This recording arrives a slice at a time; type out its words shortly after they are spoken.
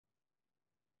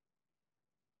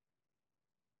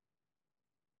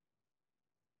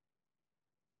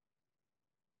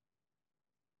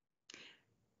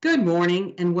Good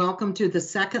morning and welcome to the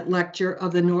second lecture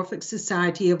of the Norfolk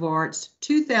Society of Arts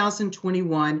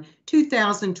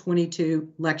 2021-2022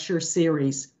 lecture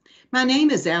series. My name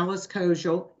is Alice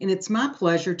Koziel and it's my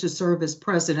pleasure to serve as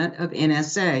president of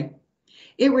NSA.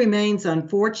 It remains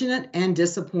unfortunate and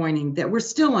disappointing that we're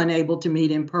still unable to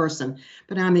meet in person,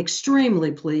 but I'm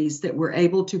extremely pleased that we're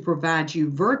able to provide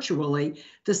you virtually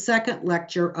the second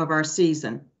lecture of our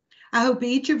season. I hope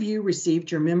each of you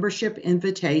received your membership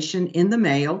invitation in the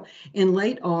mail in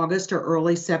late August or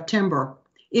early September.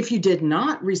 If you did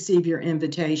not receive your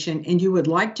invitation and you would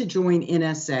like to join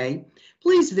NSA,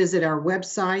 please visit our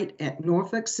website at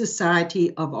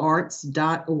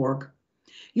norfolksocietyofarts.org.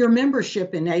 Your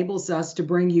membership enables us to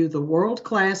bring you the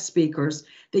world-class speakers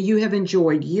that you have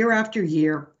enjoyed year after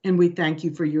year, and we thank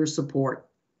you for your support.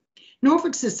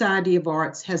 Norfolk Society of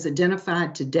Arts has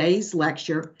identified today's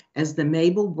lecture as the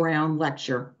Mabel Brown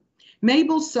Lecture.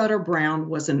 Mabel Sutter Brown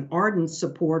was an ardent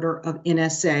supporter of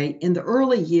NSA in the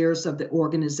early years of the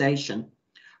organization.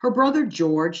 Her brother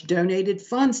George donated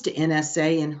funds to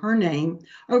NSA in her name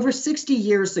over 60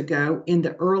 years ago in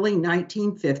the early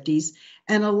 1950s,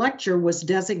 and a lecture was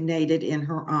designated in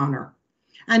her honor.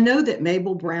 I know that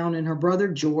Mabel Brown and her brother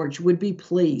George would be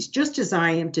pleased, just as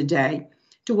I am today,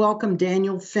 to welcome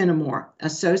Daniel Finamore,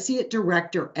 Associate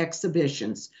Director,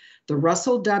 Exhibitions, the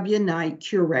Russell W. Knight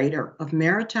Curator of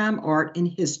Maritime Art and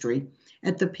History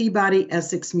at the Peabody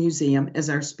Essex Museum, as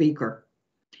our speaker.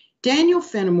 Daniel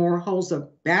Finamore holds a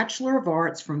Bachelor of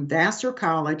Arts from Vassar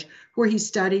College, where he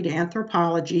studied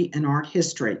anthropology and art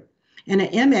history, and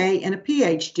an MA and a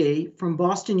PhD from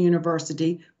Boston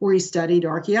University, where he studied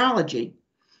archaeology.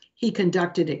 He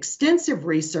conducted extensive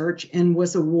research and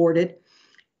was awarded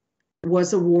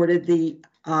the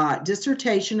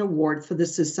Dissertation Award for the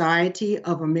Society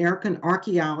of American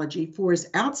Archaeology for his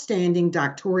outstanding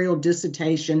doctoral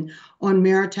dissertation on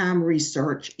maritime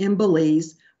research in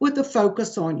Belize, with a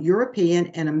focus on European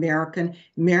and American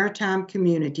maritime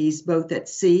communities, both at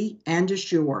sea and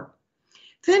ashore.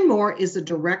 Finamore is a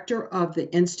director of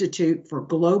the Institute for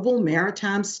Global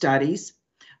Maritime Studies,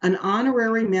 an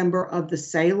honorary member of the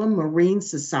Salem Marine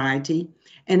Society,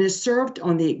 and has served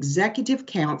on the Executive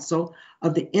Council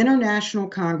of the International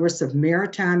Congress of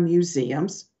Maritime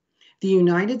Museums, the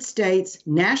United States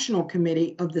National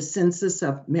Committee of the Census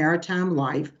of Maritime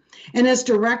Life, and as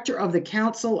director of the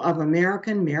Council of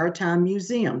American Maritime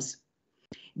Museums.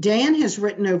 Dan has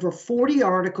written over 40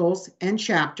 articles and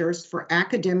chapters for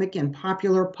academic and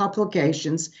popular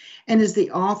publications and is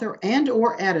the author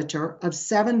and/or editor of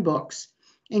 7 books,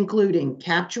 including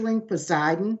Capturing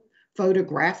Poseidon,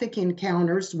 Photographic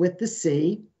Encounters with the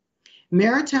Sea,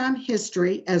 Maritime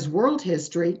History as World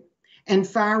History, and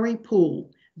Fiery Pool,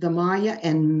 the Maya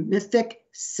and Mythic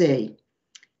Sea.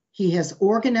 He has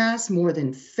organized more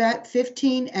than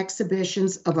 15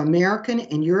 exhibitions of American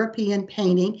and European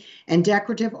painting and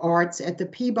decorative arts at the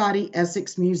Peabody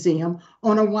Essex Museum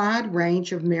on a wide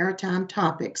range of maritime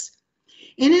topics.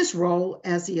 In his role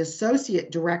as the Associate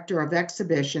Director of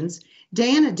Exhibitions,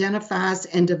 Dan identifies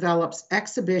and develops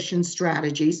exhibition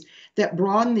strategies that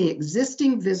broaden the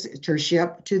existing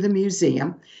visitorship to the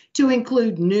museum to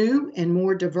include new and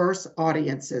more diverse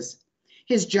audiences.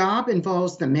 His job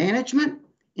involves the management,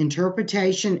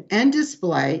 interpretation, and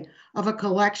display of a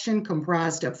collection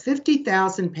comprised of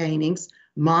 50,000 paintings,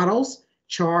 models,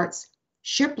 charts,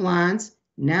 ship lines,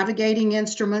 navigating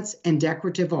instruments, and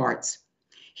decorative arts.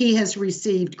 He has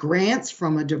received grants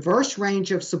from a diverse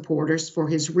range of supporters for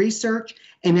his research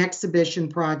and exhibition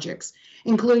projects,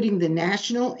 including the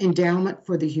National Endowment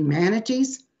for the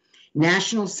Humanities,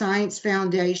 National Science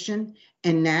Foundation,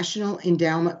 and National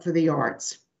Endowment for the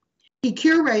Arts. He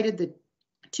curated the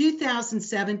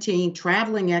 2017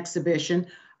 traveling exhibition,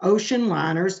 Ocean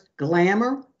Liners,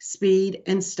 Glamour, Speed,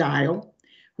 and Style,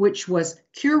 which was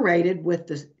curated with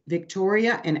the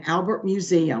Victoria and Albert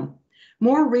Museum.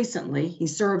 More recently, he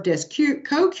served as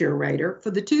co-curator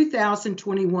for the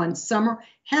 2021 summer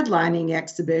headlining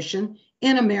exhibition,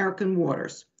 In American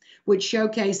Waters, which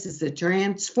showcases the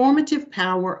transformative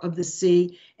power of the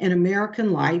sea in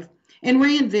American life and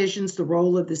re-envisions the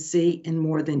role of the sea in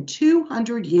more than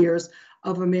 200 years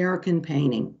of American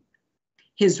painting.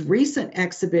 His recent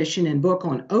exhibition and book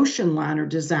on ocean liner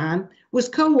design was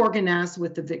co-organized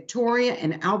with the Victoria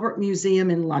and Albert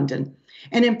Museum in London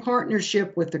and in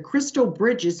partnership with the Crystal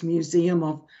Bridges Museum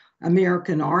of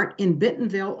American Art in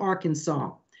Bentonville,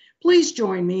 Arkansas. Please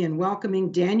join me in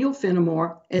welcoming Daniel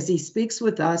Finamore as he speaks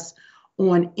with us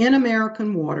on In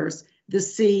American Waters, the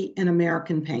Sea in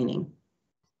American Painting.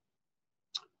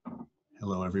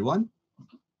 Hello, everyone.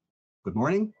 Good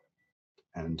morning,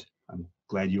 and I'm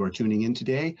glad you are tuning in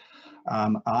today.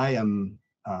 I am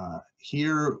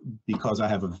here, because I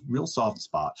have a real soft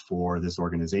spot for this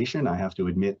organization, I have to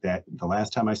admit that the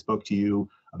last time I spoke to you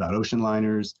about ocean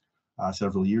liners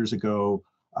several years ago,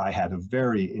 I had a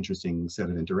very interesting set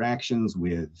of interactions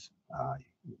with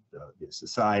the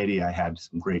society. I had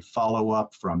some great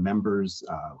follow-up from members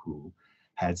who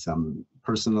had some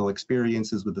personal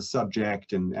experiences with the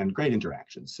subject and great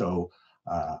interactions. So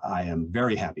I am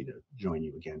very happy to join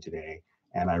you again today.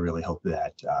 And I really hope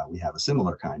that we have a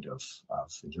similar kind of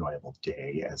enjoyable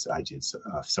day as I did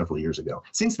several years ago.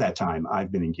 Since that time,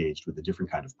 I've been engaged with a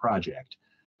different kind of project,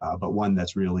 but one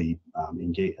that's really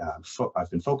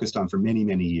I've been focused on for many,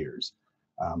 many years.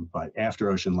 But after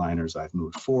Ocean Liners, I've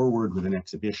moved forward with an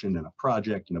exhibition and a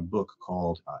project and a book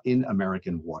called In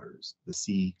American Waters, the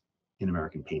Sea in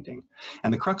American Painting.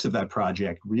 And the crux of that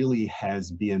project really has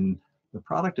been the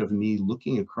product of me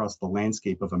looking across the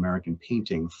landscape of American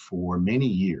painting for many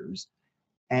years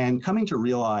and coming to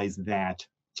realize that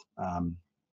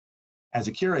as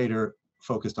a curator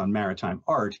focused on maritime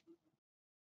art,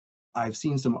 I've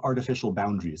seen some artificial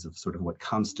boundaries of sort of what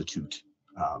constitute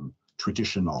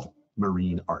traditional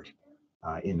marine art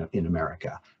in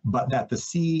America, but that the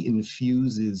sea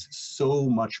infuses so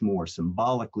much more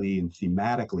symbolically and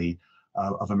thematically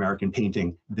of American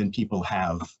painting than people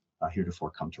have heretofore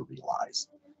come to realize.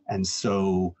 And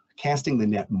so casting the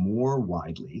net more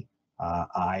widely,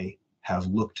 I have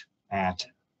looked at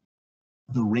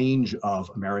the range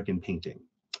of American painting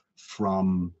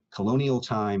from colonial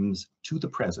times to the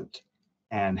present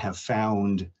and have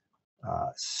found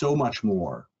so much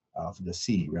more of the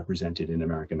sea represented in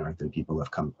American art than people have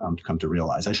come to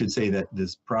realize. I should say that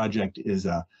this project is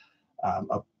a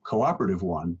cooperative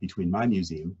one between my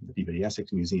museum, the Peabody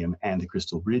Essex Museum, and the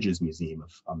Crystal Bridges Museum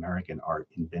of American Art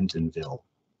in Bentonville,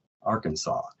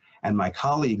 Arkansas. And my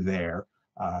colleague there,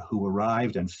 who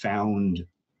arrived and found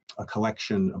a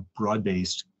collection, a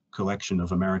broad-based collection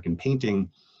of American painting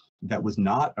that was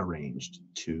not arranged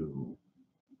to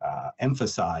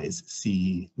emphasize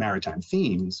sea maritime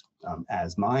themes,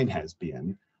 as mine has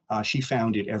been, she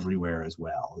found it everywhere as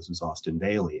well. This was Austin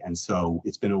Bailey. And so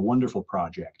it's been a wonderful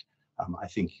project. I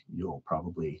think you'll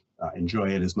probably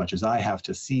enjoy it as much as I have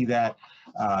to see that.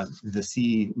 The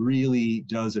sea really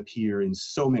does appear in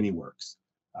so many works.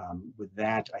 With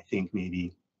that, I think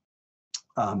maybe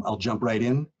I'll jump right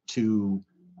in to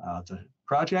the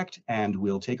project, and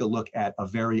we'll take a look at a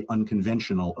very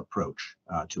unconventional approach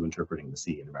to interpreting the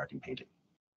sea in American painting.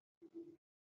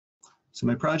 So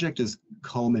my project is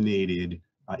culminated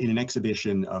in an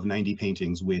exhibition of 90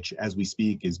 paintings, which, as we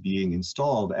speak, is being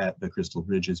installed at the Crystal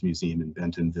Bridges Museum in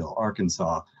Bentonville,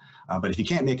 Arkansas. But if you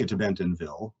can't make it to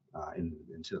Bentonville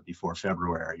until before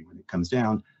February, when it comes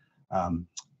down,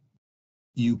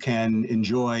 you can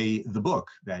enjoy the book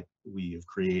that we have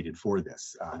created for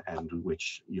this, and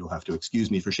which you'll have to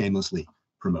excuse me for shamelessly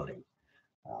promoting.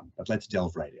 But let's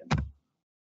delve right in.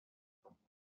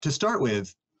 To start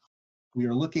with, we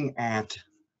are looking at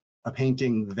a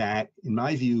painting that, in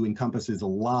my view, encompasses a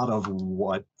lot of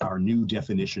what our new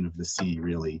definition of the sea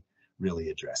really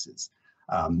addresses.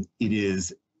 It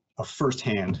is a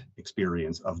firsthand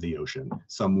experience of the ocean.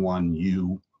 Someone,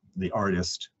 you, the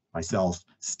artist, myself,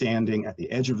 standing at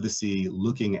the edge of the sea,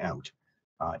 looking out.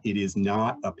 It is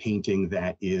not a painting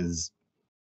that is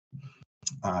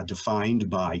defined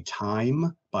by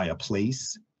time, by a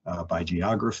place, by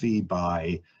geography,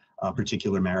 by a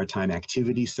particular maritime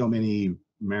activity. So many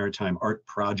maritime art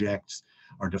projects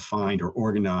are defined or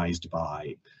organized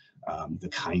by the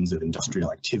kinds of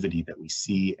industrial activity that we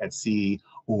see at sea,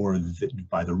 or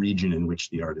by the region in which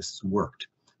the artists worked.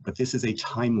 But this is a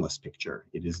timeless picture.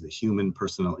 It is the human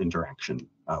personal interaction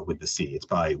with the sea. It's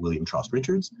by William Trost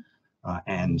Richards,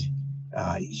 and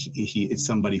it's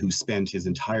somebody who spent his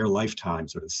entire lifetime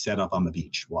sort of set up on the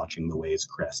beach, watching the waves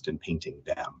crest and painting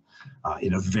them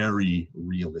in a very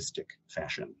realistic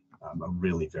fashion. A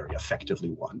really very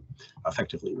effectively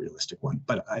realistic one.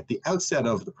 But at the outset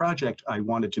of the project, I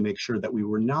wanted to make sure that we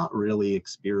were not really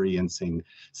experiencing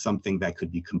something that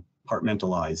could be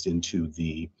compartmentalized into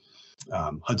the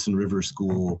Hudson River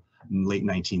School, late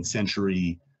 19th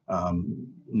century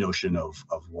notion of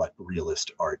what realist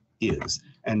art is.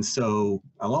 And so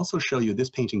I'll also show you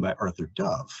this painting by Arthur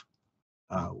Dove,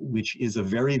 which is a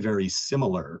very, very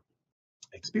similar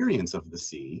experience of the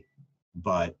sea,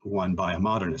 but one by a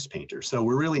modernist painter. So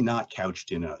we're really not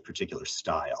couched in a particular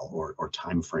style or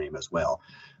time frame as well.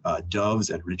 Dove's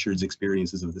and Richard's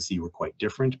experiences of the sea were quite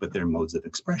different, but their modes of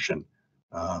expression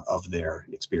of their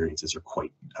experiences are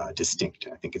quite distinct.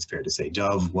 I think it's fair to say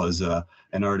Dove was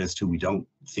an artist who we don't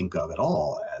think of at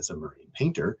all as a marine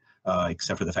painter,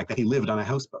 except for the fact that he lived on a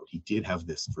houseboat. He did have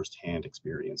this firsthand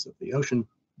experience of the ocean.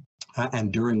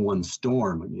 And during one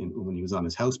storm, when he was on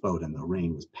his houseboat and the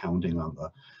rain was pounding on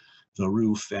the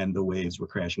roof and the waves were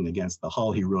crashing against the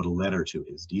hull, he wrote a letter to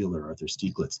his dealer, Arthur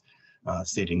Stieglitz,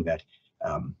 stating that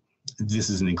this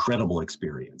is an incredible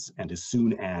experience. And as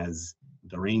soon as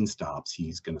the rain stops,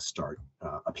 he's going to start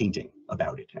a painting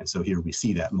about it. And so here we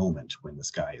see that moment when the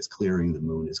sky is clearing, the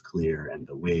moon is clear, and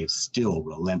the waves still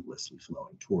relentlessly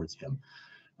flowing towards him.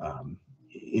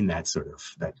 In that sort of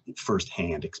that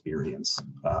firsthand experience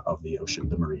of the ocean,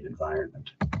 the marine environment.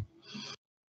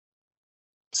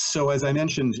 So as I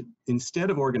mentioned, instead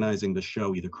of organizing the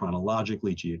show either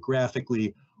chronologically,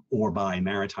 geographically, or by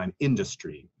maritime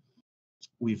industry,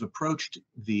 we've approached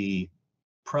the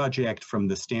project from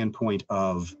the standpoint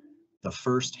of the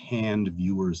first-hand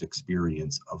viewer's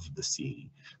experience of the sea.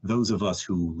 Those of us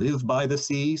who live by the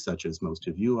sea, such as most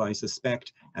of you, I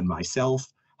suspect, and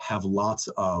myself, have lots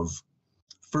of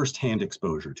first-hand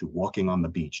exposure to walking on the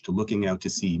beach, to looking out to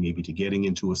sea, maybe to getting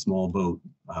into a small boat,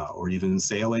 or even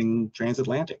sailing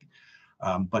transatlantic.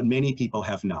 But many people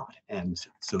have not. And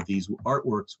so these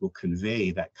artworks will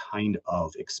convey that kind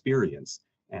of experience.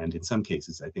 And in some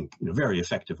cases, I think, very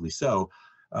effectively so,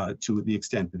 to the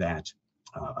extent that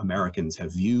Americans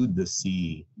have viewed the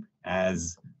sea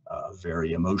as a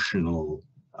very emotional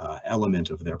element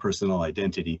of their personal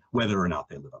identity, whether or not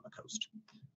they live on the coast.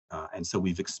 And so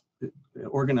we've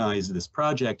organized this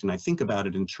project, and I think about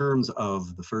it in terms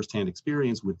of the firsthand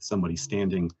experience with somebody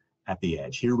standing at the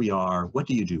edge. Here we are. What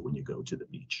do you do when you go to the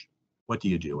beach? What do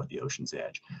you do at the ocean's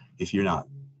edge? If you're not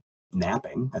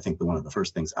napping, I think one of the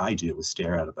first things I do is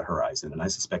stare out at the horizon, and I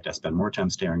suspect I spend more time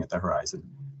staring at the horizon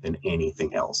than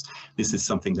anything else. This is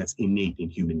something that's innate in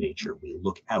human nature. We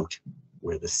look out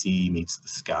where the sea meets the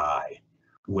sky,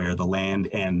 where the land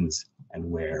ends, and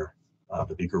where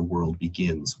the bigger world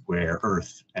begins, where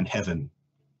earth and heaven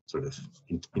sort of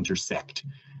intersect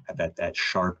at that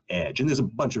sharp edge. And there's a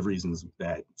bunch of reasons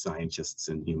that scientists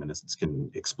and humanists can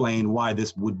explain why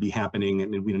this would be happening,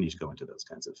 and we don't need to go into those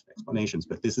kinds of explanations,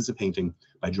 but this is a painting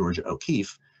by Georgia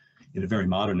O'Keeffe. In a very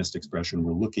modernist expression,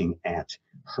 we're looking at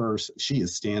her. She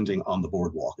is standing on the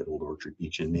boardwalk at Old Orchard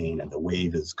Beach in Maine, and the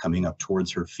wave is coming up towards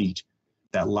her feet.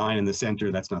 That line in the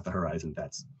center, that's not the horizon,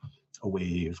 that's a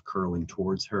wave curling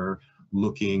towards her.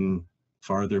 Looking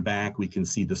farther back, we can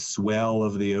see the swell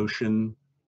of the ocean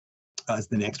as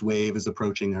the next wave is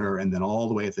approaching her, and then all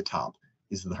the way at the top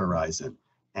is the horizon.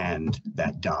 And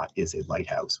that dot is a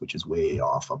lighthouse, which is way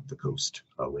off up the coast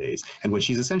a ways. And what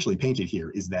she's essentially painted here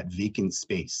is that vacant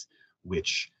space,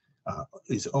 which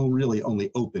is really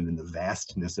only open in the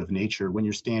vastness of nature when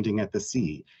you're standing at the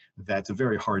sea. That's a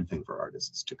very hard thing for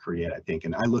artists to create, I think.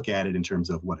 And I look at it in terms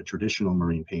of what a traditional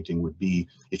marine painting would be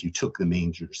if you took the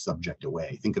major subject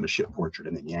away. Think of a ship portrait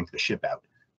and then yank the ship out.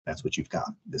 That's what you've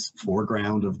got, this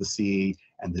foreground of the sea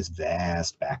and this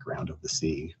vast background of the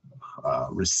sea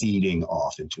receding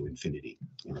off into infinity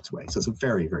in its way. So it's a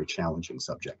very, very challenging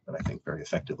subject, but I think very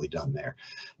effectively done there.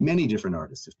 Many different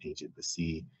artists have painted the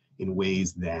sea in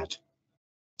ways that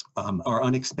are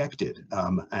unexpected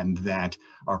and that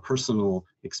are personal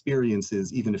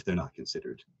experiences, even if they're not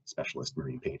considered specialist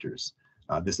marine painters.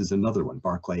 This is another one,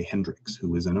 Barclay Hendricks,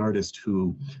 who is an artist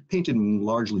who painted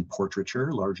largely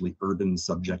portraiture, largely urban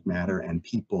subject matter and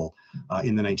people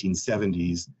in the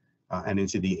 1970s and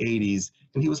into the 80s.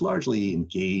 And he was largely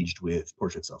engaged with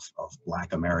portraits of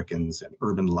Black Americans and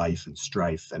urban life and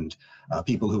strife and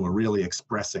people who were really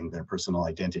expressing their personal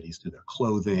identities through their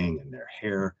clothing and their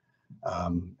hair.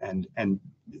 And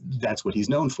that's what he's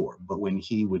known for. But when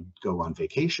he would go on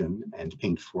vacation and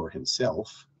paint for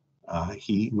himself,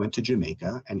 he went to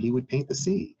Jamaica and he would paint the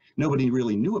sea. Nobody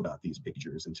really knew about these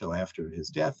pictures until after his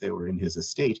death. They were in his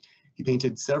estate. He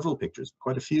painted several pictures,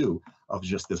 quite a few, of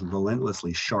just this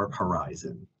relentlessly sharp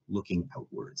horizon looking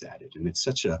outwards at it. And it's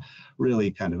such a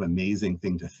really kind of amazing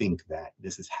thing to think that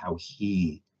this is how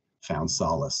he found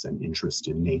solace and interest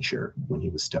in nature when he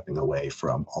was stepping away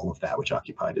from all of that which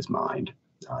occupied his mind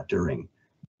during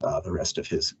the rest of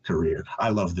his career. I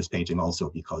love this painting also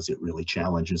because it really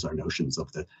challenges our notions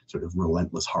of the sort of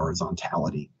relentless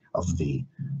horizontality of the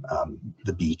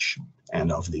beach and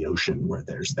of the ocean, where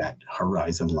there's that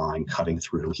horizon line cutting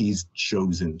through. He's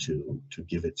chosen to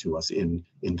give it to us in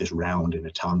this round in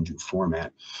a tendu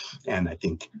format, and I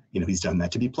think he's done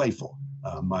that to be playful.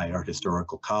 My art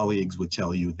historical colleagues would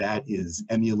tell you that is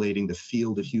emulating the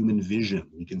field of human vision.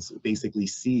 We can basically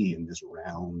see in this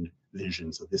round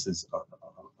vision. So this is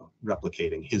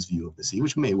replicating his view of the sea,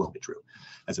 which may well be true.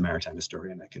 As a maritime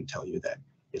historian, I can tell you that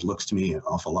it looks to me an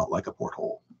awful lot like a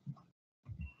porthole.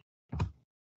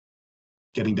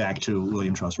 Getting back to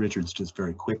William Tross Richards just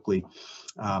very quickly,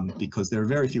 because there are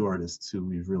very few artists who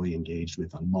we've really engaged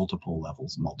with on multiple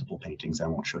levels, multiple paintings. I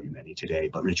won't show you many today,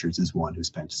 but Richards is one who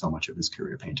spent so much of his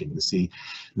career painting the sea.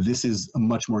 This is a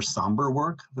much more somber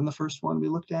work than the first one we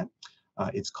looked at.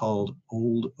 It's called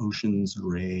Old Ocean's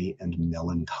Gray and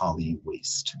Melancholy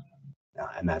Waste.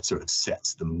 And that sort of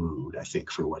sets the mood, I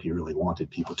think, for what he really wanted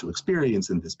people to experience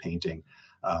in this painting.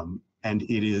 And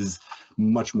it is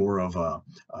much more of a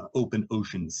open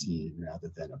ocean scene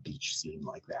rather than a beach scene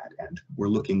like that. And we're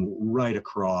looking right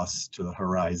across to the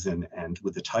horizon, and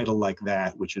with a title like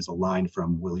that, which is a line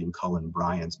from William Cullen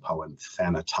Bryant's poem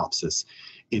Thanatopsis,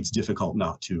 it's difficult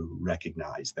not to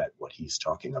recognize that what he's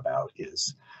talking about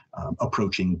is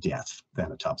approaching death.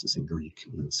 Thanatopsis in Greek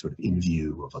means sort of in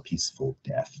view of a peaceful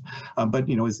death. But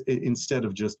instead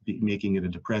of just making it a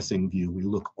depressing view, we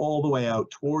look all the way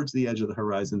out towards the edge of the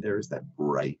horizon. There is that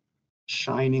bright,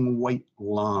 shining white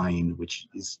line, which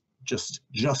is just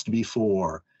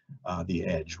before the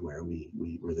edge where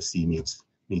where the sea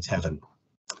meets heaven.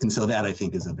 And so that, I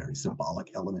think, is a very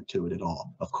symbolic element to it at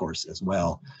all, of course, as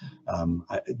well.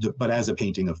 But as a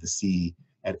painting of the sea,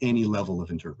 at any level of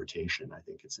interpretation, I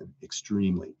think it's an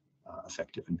extremely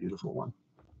effective and beautiful one.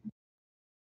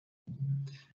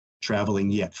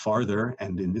 Traveling yet farther,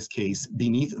 and in this case,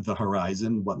 beneath the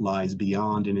horizon, what lies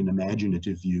beyond in an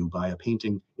imaginative view by a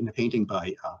painting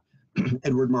by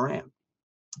Edward Moran.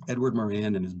 Edward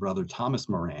Moran and his brother Thomas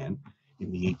Moran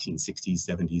in the 1860s,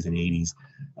 70s, and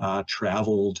 80s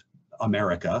traveled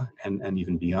America and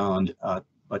even beyond,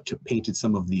 but painted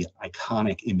some of the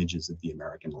iconic images of the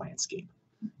American landscape.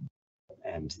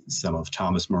 And some of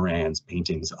Thomas Moran's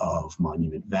paintings of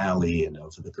Monument Valley and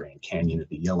of the Grand Canyon of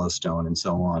the Yellowstone and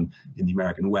so on in the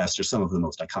American West are some of the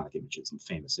most iconic images and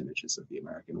famous images of the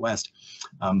American West.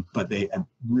 But they are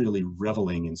really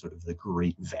reveling in sort of the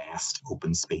great, vast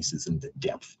open spaces and the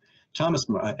depth.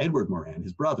 Edward Moran,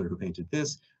 his brother who painted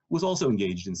this, was also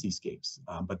engaged in seascapes,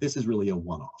 but this is really a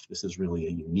one-off. This is really a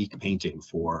unique painting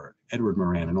for Edward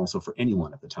Moran and also for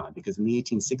anyone at the time, because in the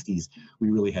 1860s,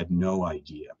 we really had no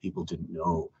idea. People didn't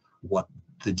know what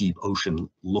the deep ocean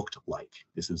looked like.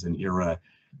 This is an era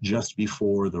just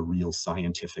before the real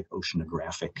scientific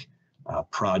oceanographic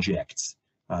projects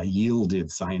yielded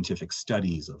scientific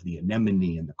studies of the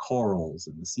anemone and the corals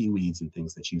and the seaweeds and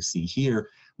things that you see here,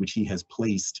 which he has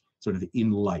placed sort of in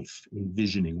life,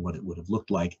 envisioning what it would have looked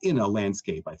like in a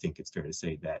landscape, I think it's fair to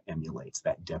say, that emulates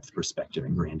that depth perspective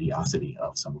and grandiosity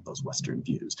of some of those Western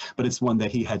views. But it's one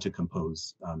that he had to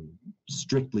compose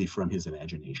strictly from his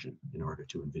imagination in order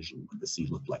to envision what the sea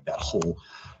looked like, that whole,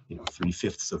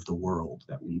 3/5 of the world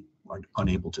that we are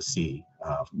unable to see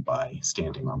by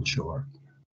standing on the shore.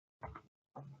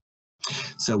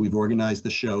 So we've organized the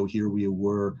show. Here we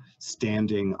were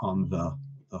standing on the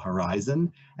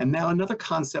horizon. And now another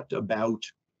concept about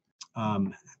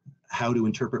how to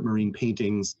interpret marine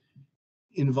paintings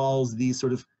involves these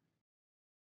sort of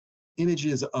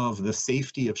images of the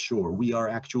safety of shore. We are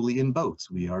actually in boats.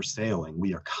 We are sailing.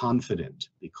 We are confident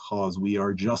because we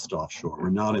are just offshore. We're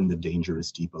not in the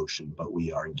dangerous deep ocean, but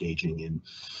we are engaging in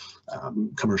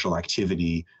commercial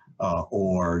activity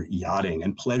or yachting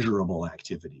and pleasurable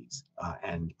activities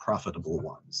and profitable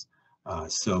ones.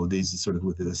 So these are sort of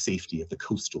with the safety of the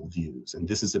coastal views. And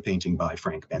this is a painting by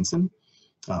Frank Benson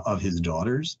of his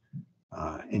daughters.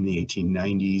 In the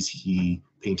 1890s, he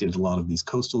painted a lot of these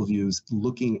coastal views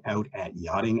looking out at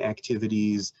yachting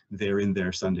activities. They're in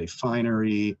their Sunday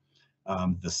finery.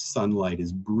 The sunlight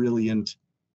is brilliant.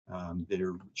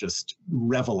 They're just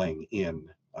reveling in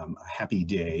a happy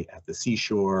day at the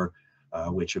seashore,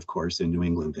 which of course in New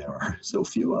England there are so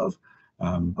few of.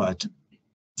 But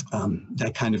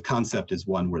that kind of concept is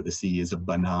one where the sea is a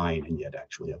benign and yet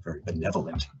actually a very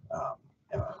benevolent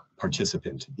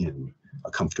participant in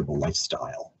a comfortable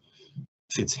lifestyle.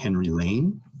 Fitzhenry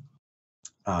Lane.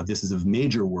 This is a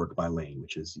major work by Lane,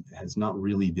 which has not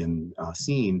really been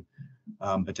seen,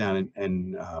 but down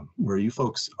in where you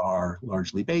folks are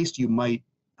largely based, you might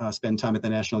spend time at the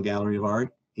National Gallery of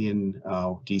Art in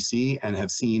DC and have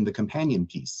seen the companion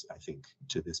piece, I think,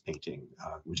 to this painting,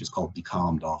 which is called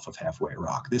Becalmed off of Halfway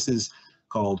Rock. This is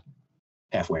called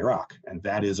Halfway Rock, and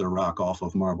that is a rock off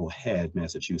of Marblehead,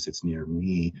 Massachusetts, near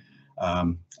me.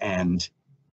 And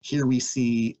here we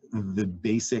see the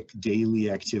basic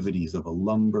daily activities of a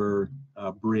lumber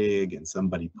brig and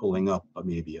somebody pulling up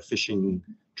maybe a fishing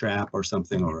trap or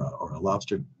something, or a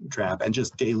lobster trap, and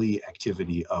just daily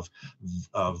activity of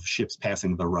ships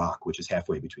passing the rock, which is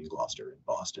halfway between Gloucester and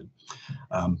Boston.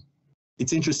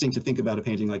 it's interesting to think about a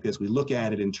painting like this. We look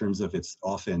at it in terms of its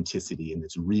authenticity and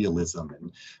its realism.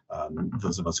 And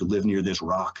those of us who live near this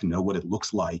rock know what it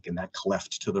looks like. And that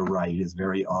cleft to the right is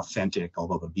very authentic,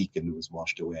 although the beacon was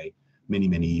washed away many,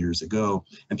 many years ago.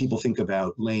 And people think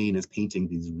about Lane as painting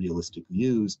these realistic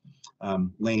views.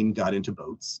 Lane got into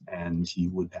boats and he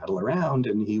would paddle around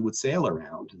and he would sail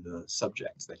around the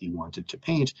subjects that he wanted to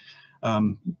paint.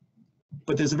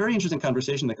 But there's a very interesting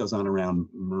conversation that goes on around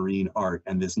marine art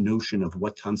and this notion of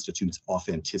what constitutes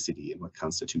authenticity and what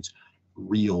constitutes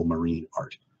real marine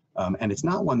art. And it's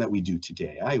not one that we do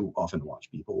today. I often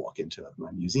watch people walk into my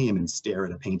museum and stare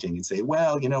at a painting and say,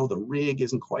 well, you know, the rig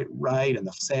isn't quite right and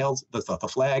the sails, the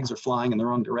flags are flying in the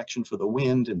wrong direction for the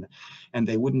wind, and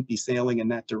they wouldn't be sailing in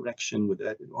that direction with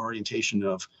that orientation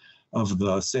of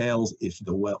the sails if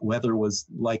the weather was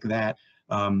like that.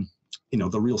 You know,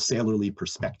 the real sailorly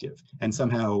perspective. And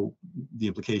somehow the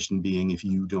implication being, if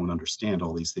you don't understand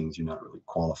all these things, you're not really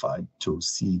qualified to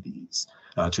see these,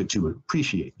 to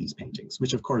appreciate these paintings,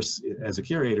 which of course, as a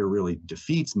curator, really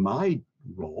defeats my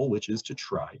role, which is to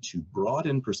try to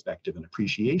broaden perspective and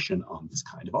appreciation on this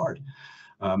kind of art.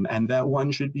 And that one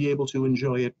should be able to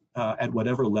enjoy it at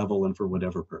whatever level and for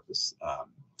whatever purpose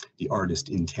the artist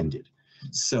intended.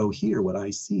 So here, what I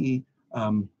see,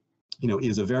 you know,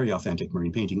 is a very authentic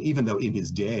marine painting, even though in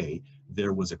his day,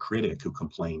 there was a critic who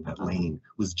complained that Lane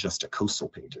was just a coastal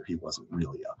painter. He wasn't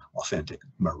really an authentic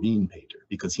marine painter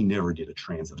because he never did a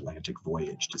transatlantic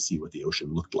voyage to see what the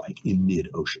ocean looked like in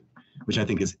mid-ocean, which I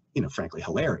think is, you know, frankly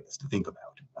hilarious to think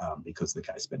about because the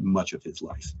guy spent much of his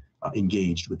life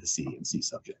engaged with the sea and sea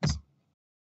subjects.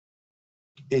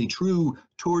 A true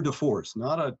tour de force,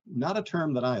 not a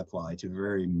term that I apply to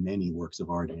very many works of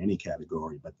art in any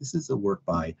category, but this is a work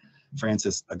by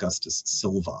Francis Augustus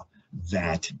Silva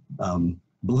that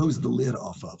blows the lid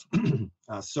off of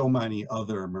so many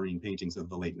other marine paintings of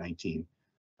the late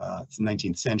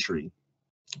 19th century.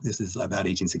 This is about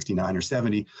 1869 or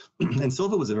 70. And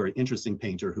Silva was a very interesting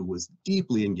painter who was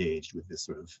deeply engaged with this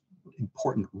sort of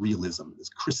important realism, this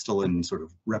crystalline sort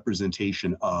of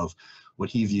representation of what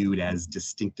he viewed as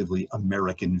distinctively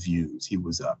American views. He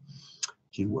was a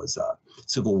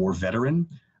Civil War veteran,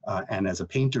 and as a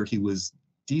painter, he was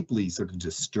deeply sort of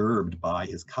disturbed by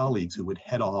his colleagues who would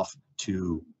head off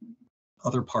to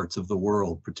other parts of the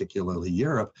world, particularly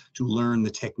Europe, to learn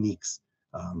the techniques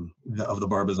of the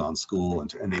Barbizon school,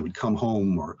 and they would come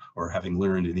home or having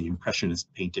learned in the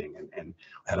Impressionist painting and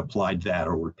had applied that,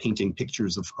 or were painting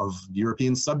pictures of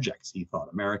European subjects. He thought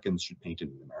Americans should paint in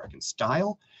an American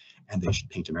style and they should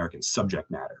paint American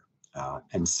subject matter.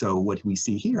 And so what we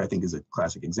see here, I think, is a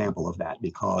classic example of that,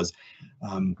 because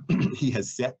he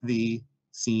has set the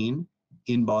scene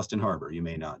in Boston Harbor. You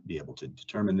may not be able to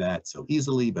determine that so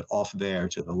easily, but off there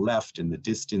to the left in the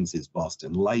distance is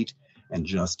Boston Light, and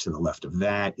just to the left of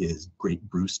that is Great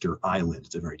Brewster Island.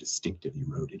 It's a very distinctive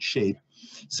eroded shape.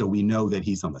 So we know that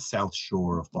he's on the south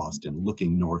shore of Boston,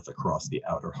 looking north across the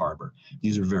outer harbor.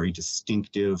 These are very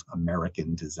distinctive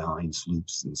American design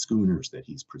sloops and schooners that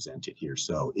he's presented here.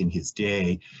 So in his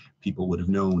day, people would have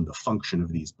known the function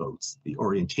of these boats. The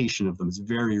orientation of them is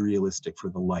very realistic for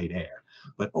the light air.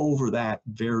 But over that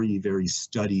very, very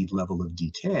studied level of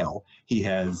detail,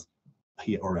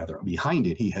 or rather behind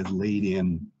it, he has laid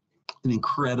in an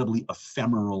incredibly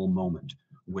ephemeral moment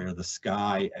where the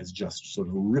sky has just sort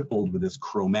of rippled with this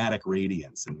chromatic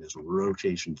radiance and this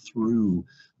rotation through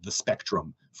the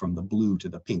spectrum from the blue to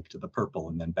the pink to the purple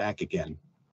and then back again.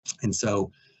 And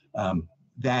so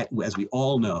that, as we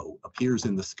all know, appears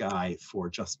in the sky for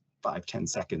just 5-10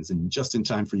 seconds, and just in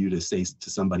time for you to say to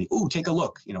somebody, "Oh, take a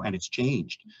look," you know, and it's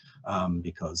changed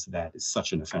because that is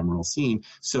such an ephemeral scene.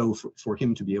 So for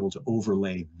him to be able to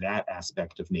overlay that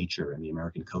aspect of nature and the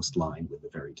American coastline with a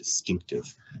very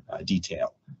distinctive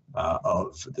detail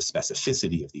of the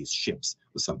specificity of these ships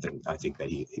was something I think that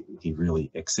he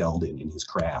really excelled in his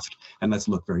craft. And let's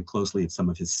look very closely at some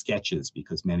of his sketches,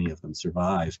 because many of them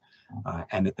survive.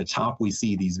 And at the top, we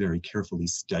see these very carefully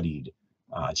studied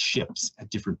ships at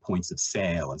different points of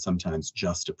sail, and sometimes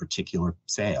just a particular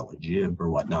sail, a jib or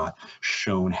whatnot,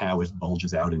 shown how it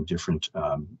bulges out in different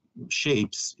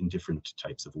shapes in different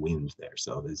types of wind there.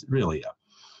 So there's really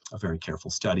a very careful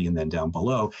study. And then down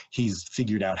below, he's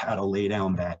figured out how to lay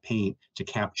down that paint to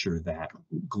capture that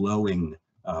glowing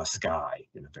sky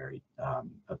in a very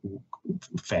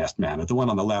fast manner. The one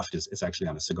on the left is actually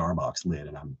on a cigar box lid,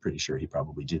 and I'm pretty sure he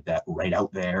probably did that right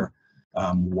out there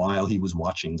while he was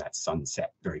watching that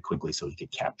sunset very quickly, so he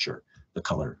could capture the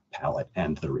color palette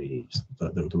and the radiance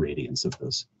of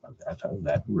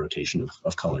that rotation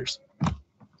of colors.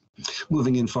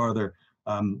 Moving in farther,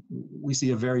 we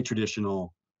see a very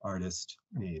traditional artist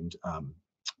named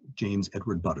James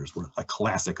Edward Buttersworth, a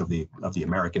classic of the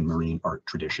American marine art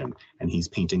tradition, and he's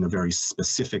painting a very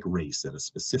specific race at a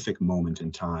specific moment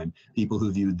in time. People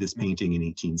who viewed this painting in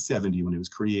 1870 when it was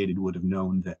created would have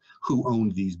known that who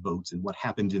owned these boats and what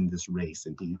happened in this race,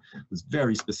 and he was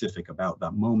very specific about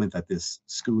the moment that this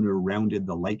schooner rounded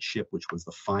the lightship, which was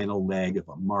the final leg of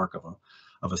a mark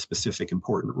of a specific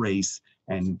important race,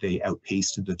 and they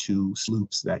outpaced the two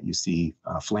sloops that you see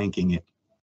flanking it.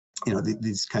 You know,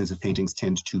 these kinds of paintings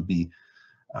tend to be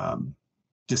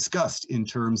discussed in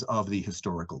terms of the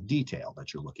historical detail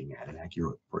that you're looking at, an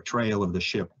accurate portrayal of the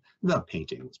ship. The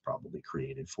painting was probably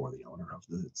created for the owner of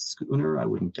the schooner. I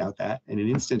wouldn't doubt that in an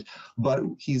instant, but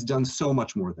he's done so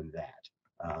much more than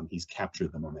that. He's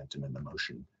captured the momentum and the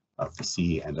motion of the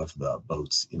sea and of the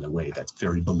boats in a way that's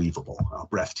very believable,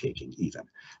 breathtaking even.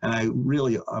 And I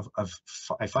really,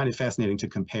 I find it fascinating to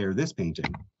compare this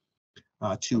painting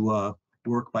to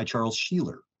work by Charles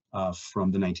Sheeler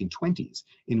from the 1920s,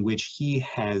 in which he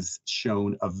has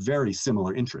shown a very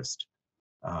similar interest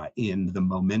in the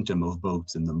momentum of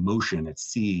boats and the motion at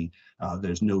sea.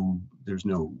 There's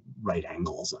no right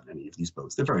angles on any of these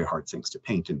boats. They're very hard things to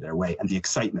paint in their way, and the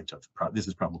excitement of this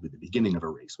is probably the beginning of a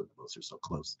race when the boats are so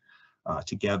close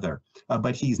together.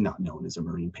 But he's not known as a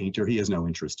marine painter. He has no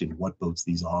interest in what boats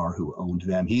these are, who owned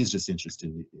them. He's just interested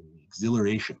in the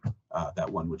exhilaration that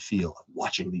one would feel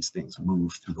watching these things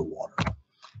move through the water.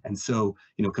 And so,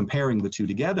 you know, comparing the two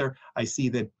together, I see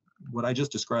that what I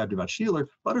just described about Sheeler,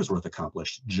 Buttersworth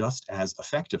accomplished just as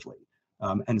effectively.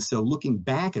 And so looking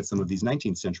back at some of these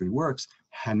 19th century works,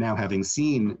 and now having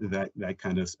seen that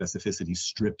kind of specificity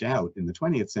stripped out in the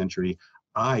 20th century,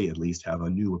 I at least have a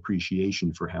new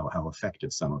appreciation for how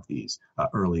effective some of these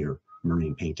earlier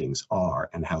marine paintings are,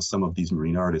 and how some of these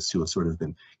marine artists who have sort of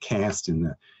been cast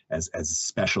in as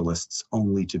specialists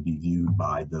only to be viewed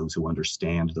by those who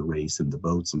understand the race and the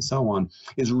boats and so on,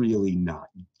 is really not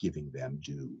giving them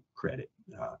due credit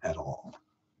at all.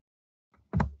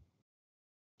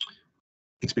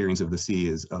 Experience of the sea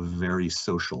is a very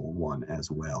social one as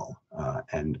well,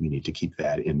 and we need to keep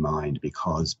that in mind,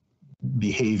 because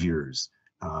behaviors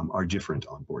are different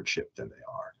on board ship than they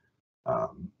are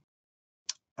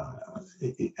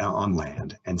on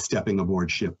land. And stepping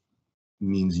aboard ship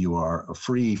means you are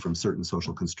free from certain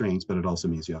social constraints, but it also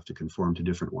means you have to conform to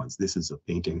different ones. This is a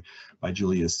painting by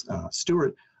Julius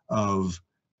Stewart of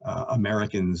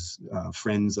Americans,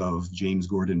 friends of James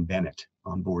Gordon Bennett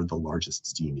on board the largest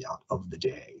steam yacht of the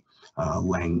day,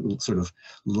 sort of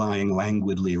lying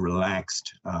languidly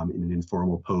relaxed in an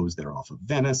informal pose. They're off of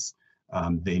Venice.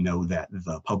 They know that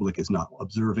the public is not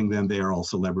observing them. They are all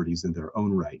celebrities in their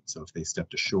own right. So if they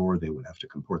stepped ashore, they would have to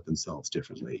comport themselves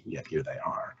differently. Yet here they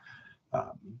are,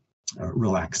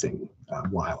 relaxing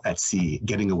while at sea,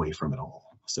 getting away from it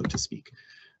all, so to speak.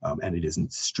 And it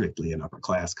isn't strictly an upper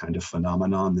class kind of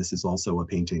phenomenon. This is also a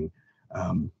painting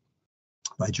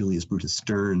by Julius Brutus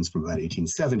Stearns from about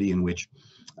 1870, in which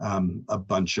a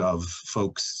bunch of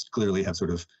folks clearly have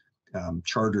sort of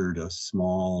chartered a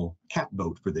small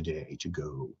catboat for the day to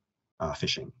go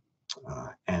fishing.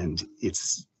 And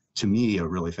it's, to me, a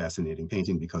really fascinating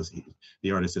painting, because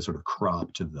the artist has sort of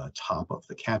cropped to the top of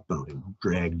the catboat and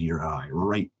dragged your eye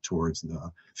right towards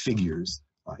the figures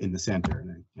in the center.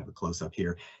 And I have a close-up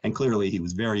here. And clearly he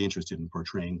was very interested in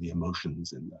portraying the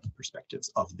emotions and the perspectives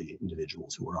of the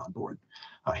individuals who were on board.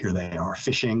 Here they are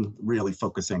fishing, really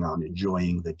focusing on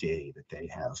enjoying the day that they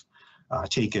have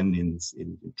taken in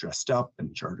dressed up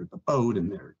and chartered the boat, and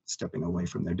they're stepping away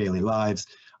from their daily lives.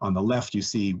 On the left, you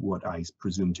see what I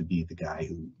presume to be the guy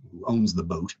who owns the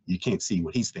boat. You can't see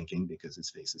what he's thinking because his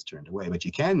face is turned away, but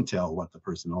you can tell what the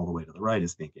person all the way to the right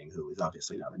is thinking, who is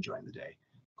obviously not enjoying the day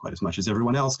quite as much as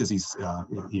everyone else, because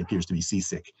he appears to be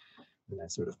seasick in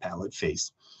that sort of pallid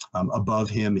face. Above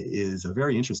him is a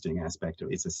very interesting aspect.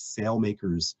 It's a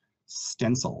sailmaker's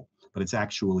stencil, but it's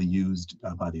actually used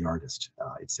by the artist.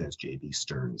 It says J.B.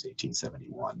 Stearns,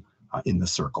 1871, in the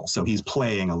circle. So he's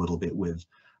playing a little bit with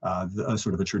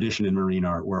sort of a tradition in marine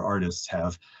art where artists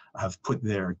have put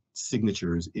their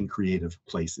signatures in creative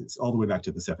places. All the way back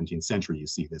to the 17th century, you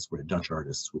see this, where Dutch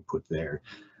artists would put their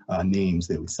names,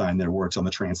 they would sign their works on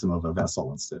the transom of a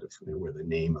vessel instead of where the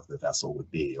name of the vessel would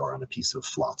be, or on a piece of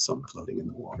flotsam floating in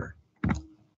the water.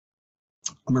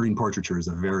 Marine portraiture is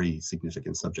a very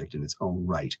significant subject in its own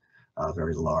right. A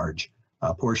very large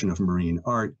portion of marine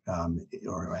art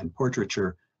and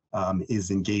portraiture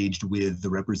is engaged with the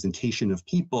representation of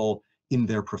people in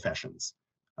their professions.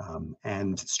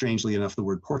 And strangely enough, the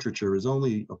word portraiture is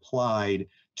only applied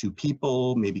to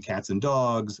people, maybe cats and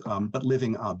dogs, but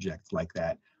living objects like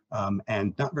that.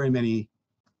 And not very many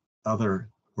other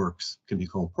works can be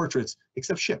called portraits,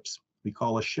 except ships. we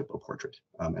call a ship a portrait.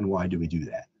 And why do we do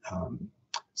that?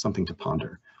 Something to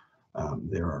ponder.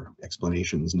 There are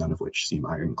explanations, none of which seem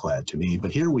ironclad to me.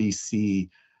 But here we see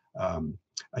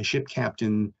a ship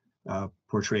captain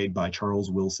portrayed by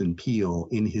Charles Wilson Peale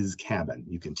in his cabin.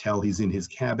 You can tell he's in his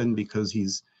cabin because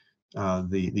he's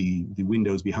the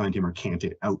windows behind him are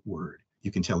canted outward.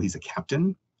 You can tell he's a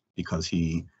captain because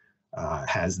he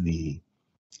has the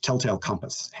telltale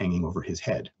compass hanging over his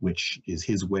head, which is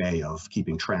his way of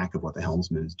keeping track of what the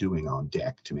helmsman is doing on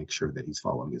deck to make sure that he's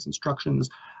following his instructions.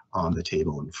 On the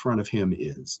table in front of him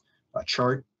is a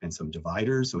chart and some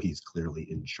dividers, so he's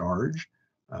clearly in charge.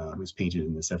 It was painted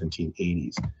in the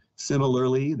 1780s.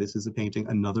 Similarly, this is a painting,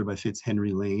 another by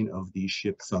Fitzhenry Lane, of the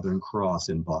ship Southern Cross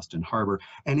in Boston Harbor,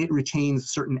 and it retains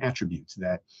certain attributes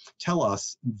that tell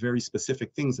us very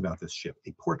specific things about this ship.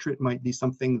 A portrait might be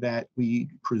something that we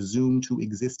presume to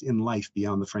exist in life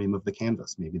beyond the frame of the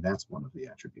canvas. Maybe that's one of the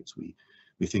attributes we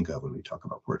think of when we talk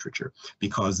about portraiture,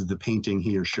 because the painting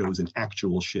here shows an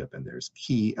actual ship, and there's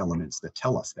key elements that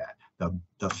tell us that.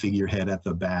 The figurehead at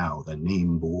the bow, the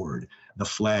name board, the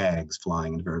flags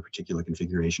flying in a very particular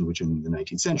configuration, which in the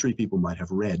 19th century people might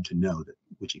have read to know that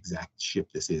which exact ship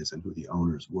this is and who the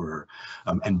owners were.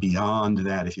 And beyond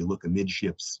that, if you look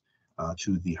amidships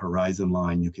to the horizon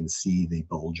line, you can see the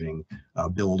bulging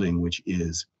building, which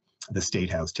is the State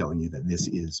House, telling you that this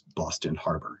is Boston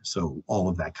Harbor. So all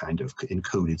of that kind of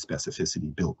encoded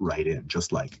specificity built right in,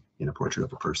 just like in a portrait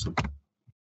of a person.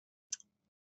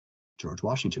 George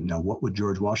Washington. Now, what would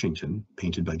George Washington,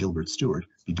 painted by Gilbert Stuart,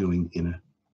 be doing in an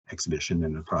exhibition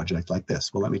and a project like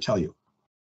this? Well, let me tell you.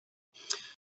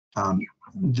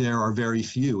 There are very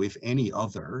few, if any,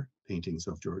 other paintings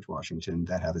of George Washington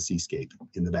that have a seascape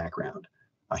in the background.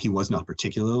 He was not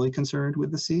particularly concerned with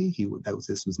the sea.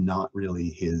 This was not really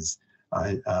his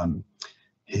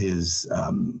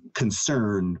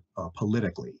concern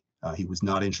politically. He was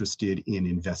not interested in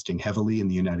investing heavily in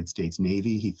the United States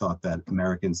Navy. He thought that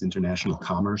Americans' international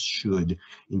commerce should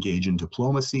engage in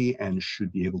diplomacy and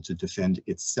should be able to defend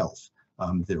itself.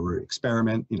 There were the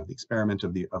experiment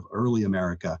of early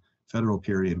America, federal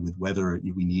period, with whether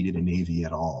we needed a navy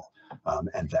at all,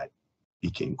 and that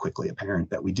became quickly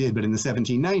apparent that we did. But in the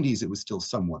 1790s, it was still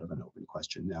somewhat of an open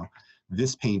question. Now,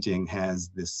 this painting has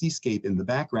the seascape in the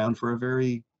background for a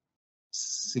very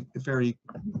significant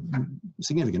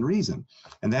reason,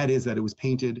 and that is that it was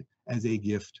painted as a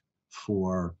gift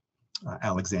for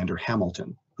Alexander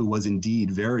Hamilton, who was indeed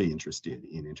very interested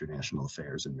in international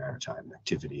affairs and maritime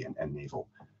activity and naval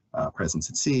presence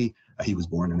at sea. He was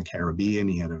born in the Caribbean.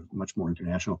 He had a much more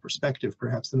international perspective,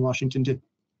 perhaps, than Washington did.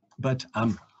 But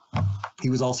he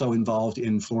was also involved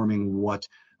in forming what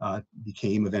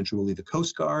became eventually the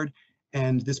Coast Guard.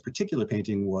 And this particular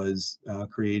painting was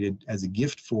created as a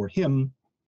gift for him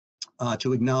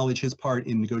to acknowledge his part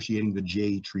in negotiating the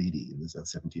Jay Treaty in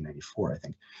 1794, I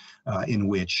think, in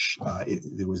which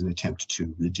there was an attempt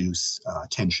to reduce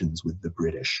tensions with the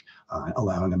British,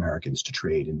 allowing Americans to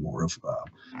trade in more of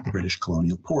the British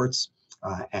colonial ports,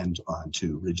 and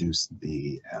to reduce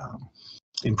the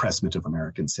impressment of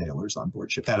American sailors on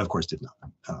board ship. That, of course, did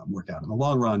not work out in the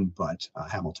long run, but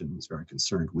Hamilton was very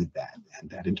concerned with that. And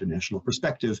that international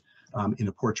perspective in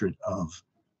a portrait of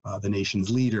the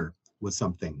nation's leader was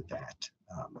something that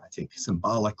I think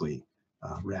symbolically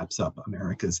wraps up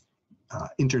America's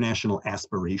international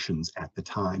aspirations at the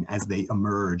time as they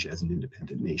emerge as an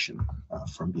independent nation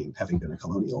from having been a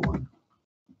colonial one.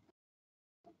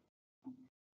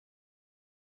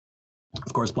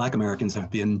 Of course, Black Americans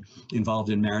have been involved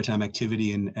in maritime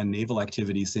activity and naval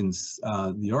activity since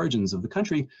the origins of the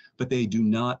country, but they do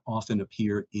not often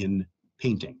appear in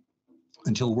painting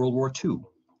until World War II.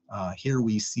 Here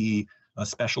we see a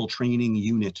special training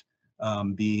unit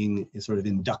being sort of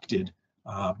inducted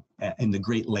in the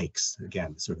Great Lakes.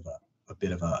 Again, sort of a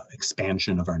bit of an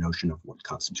expansion of our notion of what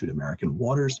constitute American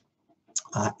waters,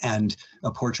 and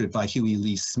a portrait by Huey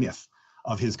Lee Smith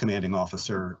of his commanding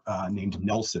officer named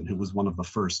Nelson, who was one of the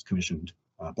first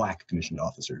Black commissioned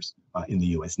officers in the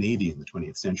U.S. Navy in the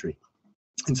 20th century.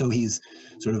 And so he's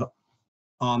sort of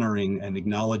honoring and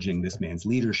acknowledging this man's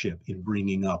leadership in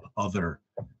bringing up other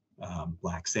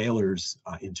Black sailors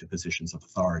into positions of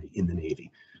authority in the Navy.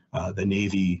 The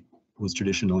Navy was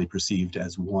traditionally perceived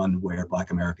as one where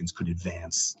Black Americans could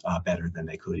advance better than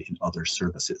they could in other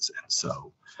services. And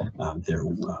so there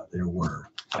were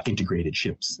integrated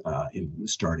ships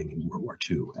starting in World War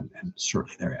II and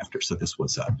shortly thereafter. So this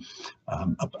was a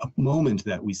moment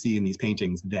that we see in these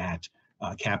paintings that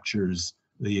captures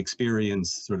the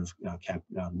experience sort of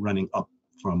running up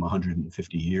from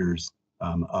 150 years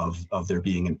of there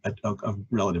being a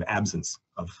relative absence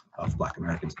of Black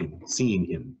Americans being seen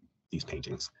in these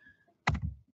paintings.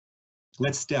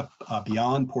 Let's step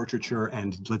beyond portraiture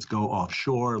and let's go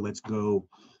offshore. Let's go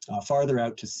farther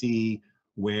out to sea,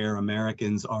 where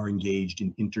Americans are engaged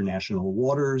in international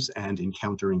waters and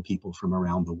encountering people from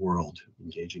around the world,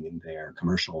 engaging in their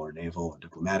commercial or naval or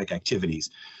diplomatic activities.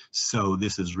 So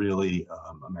this is really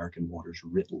American waters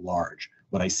writ large.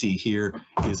 What I see here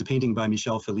is a painting by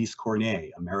Michel Felice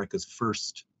Cornet, America's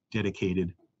first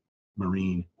dedicated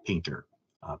marine painter,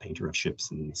 painter of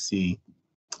ships in the sea.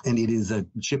 And it is a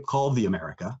ship called the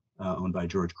America, owned by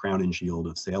George Crowninshield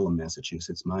of Salem,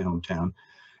 Massachusetts, my hometown.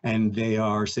 And they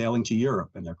are sailing to Europe,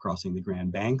 and they're crossing the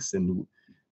Grand Banks, and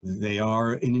they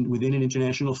are within an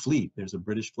international fleet. There's a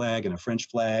British flag and a French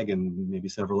flag and maybe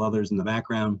several others in the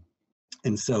background.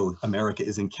 And so America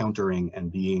is encountering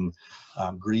and being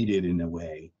greeted in a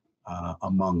way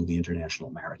among the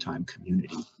international maritime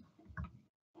community.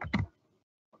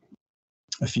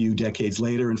 A few decades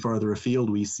later and farther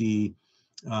afield, we see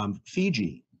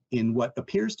Fiji, in what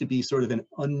appears to be sort of an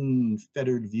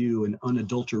unfettered view, an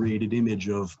unadulterated image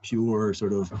of pure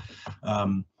sort of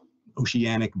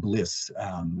oceanic bliss.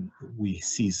 We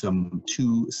see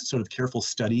two sort of careful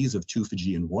studies of two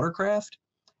Fijian watercraft,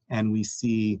 and we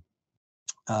see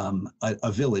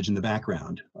a village in the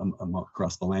background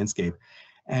across the landscape.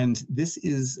 And this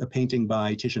is a painting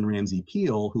by Titian Ramsey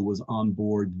Peale, who was on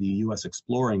board the U.S.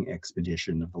 exploring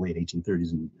expedition of the late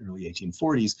 1830s and early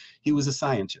 1840s. He was a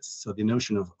scientist. So the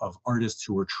notion of artists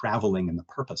who were traveling and the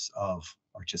purpose of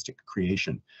artistic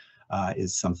creation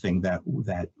is something that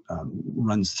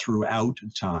runs throughout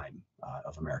time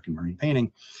of American marine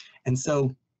painting. And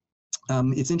so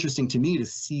it's interesting to me to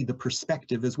see the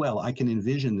perspective as well. I can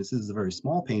envision, this is a very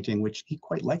small painting, which he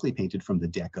quite likely painted from the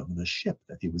deck of the ship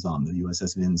that he was on, the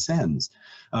USS Vincennes,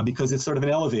 because it's sort of an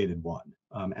elevated one.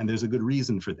 And there's a good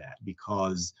reason for that,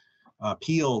 because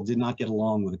Peale did not get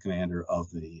along with the commander of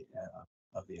the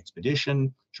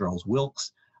expedition, Charles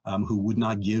Wilkes, who would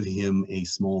not give him a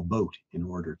small boat in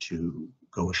order to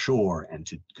go ashore and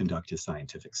to conduct his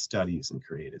scientific studies and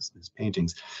create his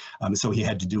paintings. So he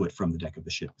had to do it from the deck of the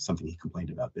ship, something he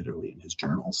complained about bitterly in his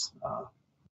journals,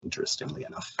 interestingly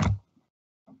enough.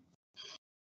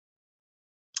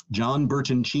 John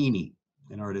Bertoncini,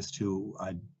 an artist who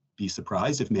I'd be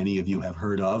surprised if many of you have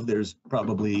heard of. There's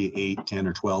probably 8, 10,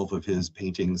 or 12 of his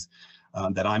paintings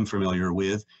that I'm familiar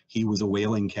with. He was a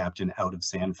whaling captain out of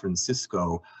San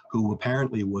Francisco who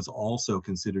apparently was also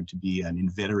considered to be an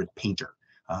inveterate painter.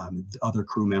 Other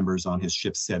crew members on his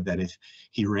ship said that if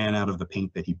he ran out of the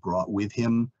paint that he brought with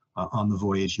him on the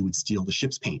voyage, he would steal the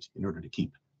ship's paint in order to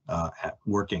keep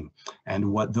working. And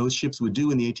what those ships would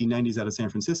do in the 1890s out of San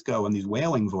Francisco on these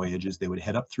whaling voyages, they would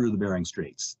head up through the Bering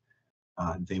Straits.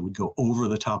 They would go over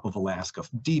the top of Alaska,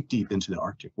 deep, deep into the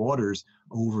Arctic waters,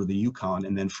 over the Yukon,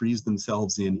 and then freeze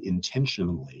themselves in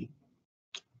intentionally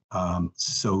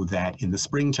so that in the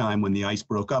springtime, when the ice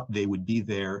broke up, they would be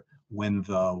there when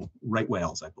the right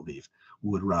whales, I believe,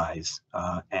 would rise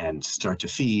and start to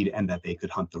feed, and that they could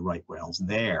hunt the right whales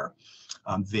there.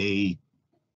 That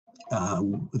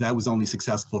was only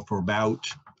successful for about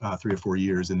 3 or 4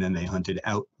 years, and then they hunted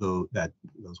out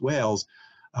those whales.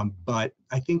 But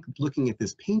I think looking at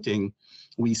this painting,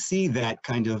 we see that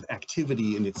kind of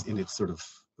activity in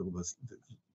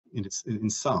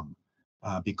some,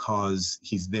 because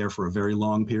he's there for a very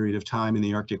long period of time in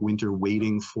the Arctic winter,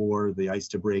 waiting for the ice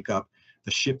to break up.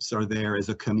 The ships are there as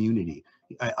a community.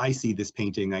 I see this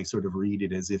painting, I sort of read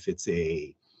it as if it's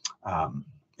a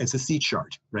sea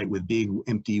chart, right, with big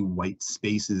empty white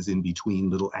spaces in between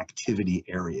little activity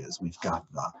areas. We've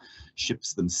got the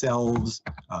ships themselves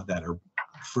that are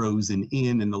frozen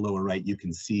in the lower right. You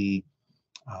can see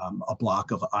a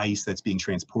block of ice that's being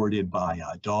transported by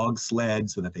a dog sled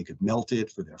so that they could melt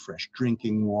it for their fresh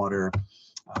drinking water.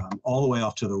 All the way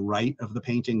off to the right of the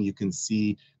painting, you can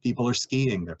see people are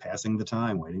skiing. They're passing the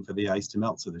time, waiting for the ice to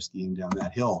melt, so they're skiing down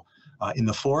that hill. In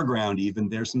the foreground, even,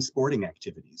 there's some sporting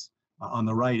activities. On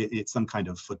the right, it's some kind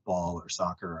of football or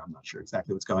soccer. I'm not sure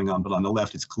exactly what's going on, but on the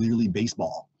left, it's clearly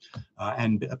baseball.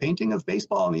 And a painting of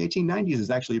baseball in the 1890s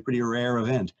is actually a pretty rare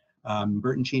event.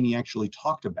 Bertoncini actually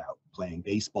talked about playing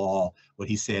baseball, what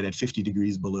he said, at 50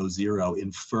 degrees below zero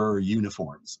in fur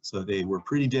uniforms. So they were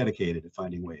pretty dedicated to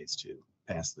finding ways to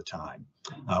pass the time.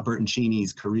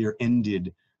 Bertoncini's career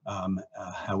ended,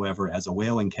 however, as a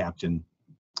whaling captain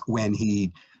when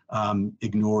he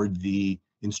ignored the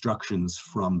instructions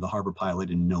from the harbor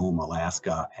pilot in Nome,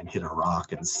 Alaska, and hit a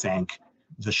rock and sank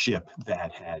the ship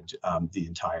that had the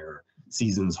entire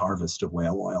season's harvest of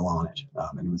whale oil on it.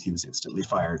 And he was instantly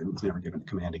fired and was never given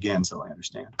command again, so I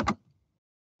understand.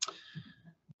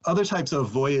 Other types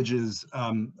of voyages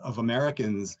of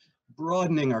Americans,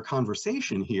 broadening our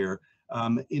conversation here,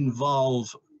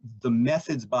 involve the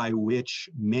methods by which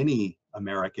many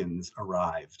Americans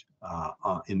arrived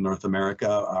in North America,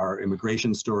 our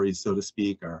immigration stories, so to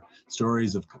speak, our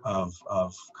stories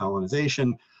of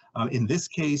colonization. In this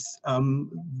case,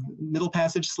 Middle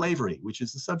Passage slavery, which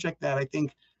is a subject that I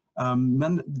think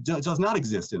does not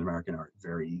exist in American art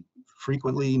very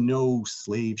frequently. No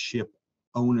slave ship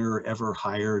owner ever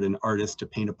hired an artist to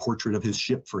paint a portrait of his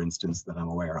ship, for instance, that I'm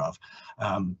aware of.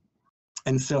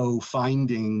 And so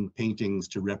finding paintings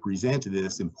to represent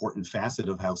this important facet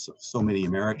of how so many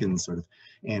Americans' sort of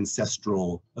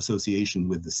ancestral association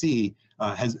with the sea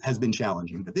has been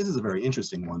challenging. But this is a very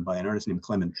interesting one by an artist named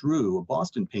Clement Drew, a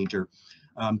Boston painter,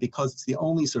 because it's the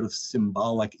only sort of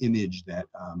symbolic image that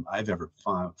I've ever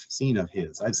seen of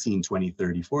his. I've seen 20,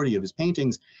 30, 40 of his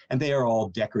paintings, and they are all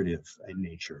decorative in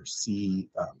nature. Sea,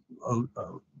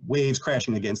 waves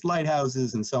crashing against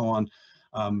lighthouses and so on.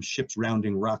 Ships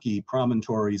rounding rocky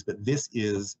promontories, but this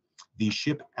is the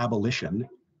ship Abolition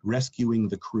rescuing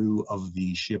the crew of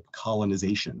the ship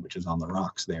Colonization, which is on the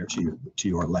rocks there to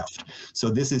your left. So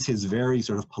this is his very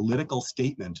sort of political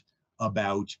statement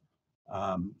about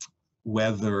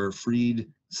whether freed,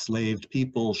 slaved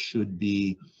people should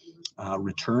be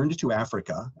returned to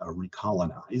Africa,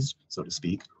 recolonized, so to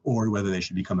speak, or whether they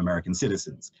should become American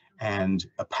citizens. And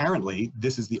apparently,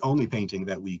 this is the only painting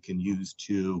that we can use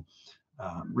to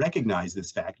recognize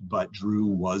this fact, but Drew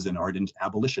was an ardent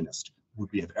abolitionist. Would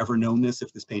we have ever known this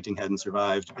if this painting hadn't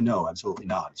survived? No, absolutely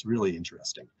not. It's really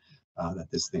interesting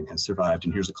that this thing has survived.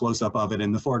 And here's a close-up of it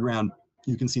in the foreground.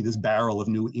 You can see this barrel of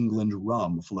New England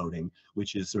rum floating,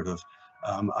 which is sort of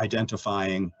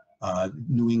identifying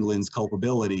New England's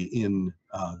culpability in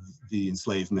the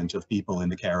enslavement of people in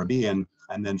the Caribbean.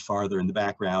 And then farther in the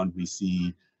background, we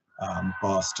see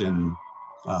Boston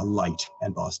Light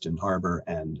and Boston Harbor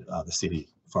and the city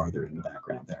farther in the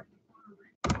background there.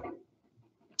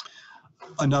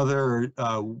 Another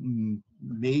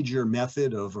major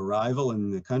method of arrival in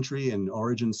the country and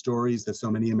origin stories that so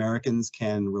many Americans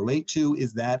can relate to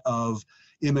is that of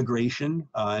immigration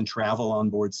and travel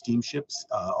on board steamships,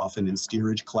 often in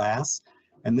steerage class.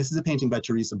 And this is a painting by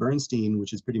Teresa Bernstein,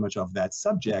 which is pretty much of that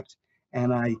subject.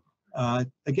 And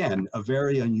again, a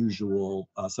very unusual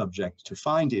subject to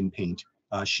find in paint.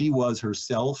 She was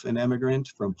herself an immigrant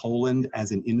from Poland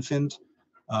as an infant,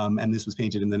 and this was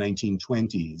painted in the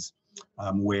 1920s,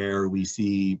 where we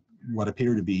see what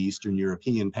appear to be Eastern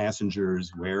European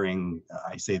passengers wearing,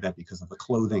 I say that because of the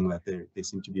clothing that they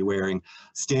seem to be wearing,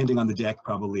 standing on the deck,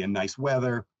 probably in nice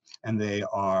weather, and they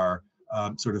are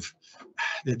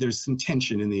there's some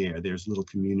tension in the air. There's little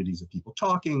communities of people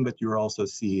talking, but you're also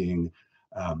seeing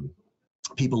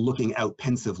people looking out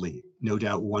pensively, no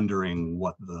doubt wondering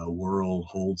what the world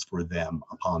holds for them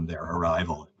upon their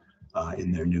arrival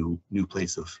in their new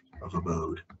place of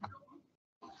abode.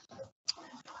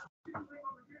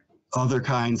 Other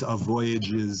kinds of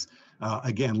voyages,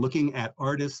 again, looking at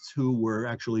artists who were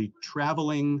actually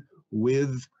traveling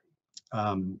with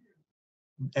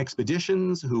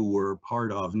expeditions, who were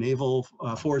part of naval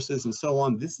forces and so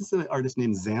on. This is an artist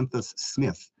named Xanthus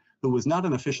Smith, who was not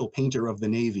an official painter of the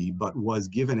Navy, but was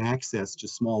given access to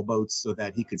small boats so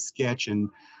that he could sketch and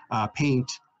paint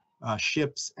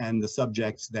ships and the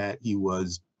subjects that he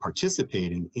was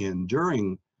participating in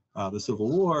during the Civil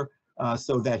War,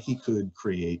 so that he could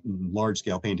create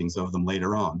large-scale paintings of them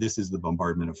later on. This is the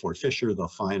bombardment of Fort Fisher, the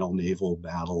final naval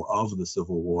battle of the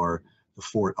Civil War. The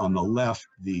fort on the left,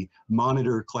 the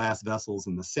Monitor-class vessels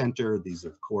in the center. These,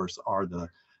 of course, are the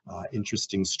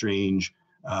interesting, strange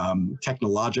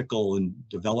technological and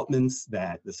developments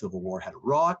that the Civil War had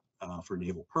wrought for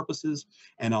naval purposes.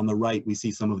 And on the right, we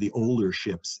see some of the older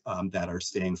ships that are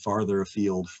staying farther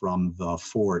afield from the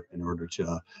fort in order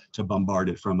to bombard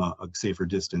it from a safer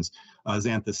distance.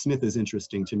 Xanthus Smith is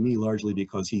interesting to me largely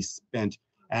because he spent,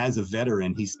 as a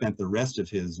veteran, he spent the rest of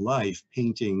his life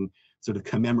painting sort of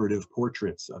commemorative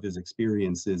portraits of his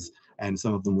experiences, and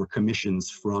some of them were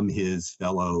commissions from his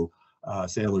fellow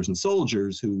sailors and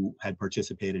soldiers who had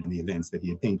participated in the events that he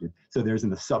had painted. So there's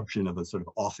an assumption of a sort of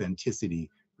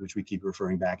authenticity, which we keep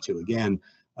referring back to again,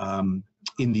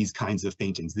 in these kinds of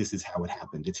paintings. This is how it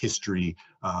happened. It's history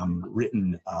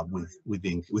written with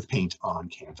ink, with paint on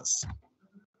canvas.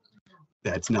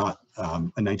 That's not a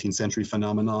 19th century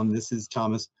phenomenon. This is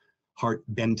Thomas Hart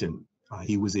Benton.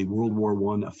 He was a World War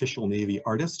I official Navy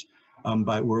artist.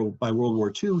 By World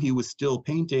War II, he was still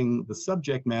painting the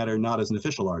subject matter, not as an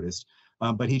official artist,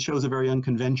 but he chose a very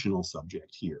unconventional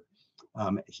subject here.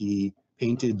 He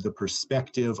painted the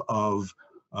perspective of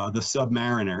the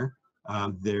submariner,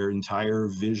 their entire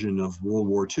vision of World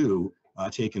War II,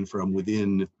 taken from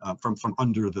within, from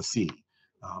under the sea.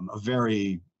 A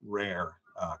very rare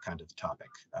kind of topic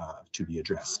to be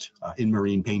addressed in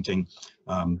marine painting,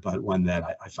 but one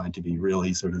that I find to be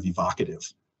really sort of evocative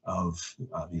of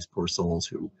these poor souls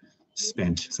who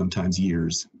spent sometimes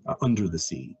years under the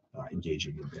sea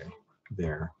engaging in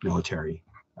their military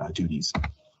duties.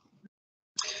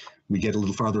 We get a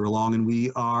little farther along and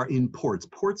we are in ports.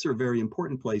 Ports are very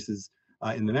important places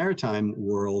in the maritime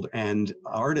world, and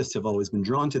artists have always been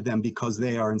drawn to them because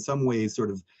they are in some ways sort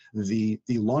of the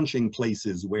launching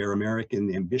places where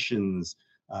American ambitions,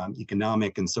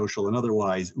 economic and social and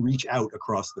otherwise, reach out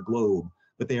across the globe.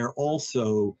 But they are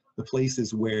also the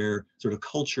places where sort of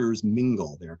cultures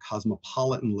mingle. They're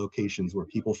cosmopolitan locations where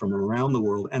people from around the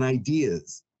world and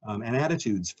ideas and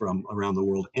attitudes from around the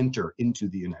world enter into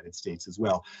the United States as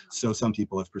well. So some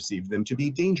people have perceived them to be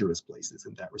dangerous places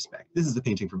in that respect. This is a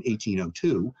painting from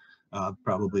 1802,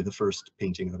 probably the first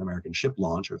painting of an American ship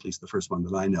launch, or at least the first one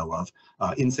that I know of,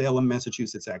 in Salem,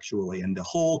 Massachusetts, actually. And the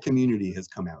whole community has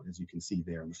come out, as you can see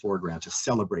there in the foreground, to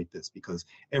celebrate this because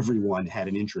everyone had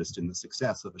an interest in the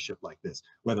success of a ship like this,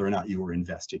 whether or not you were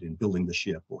invested in building the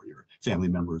ship or your family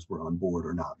members were on board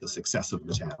or not. The success of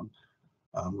the town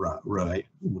would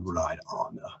ride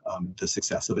on the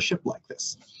success of a ship like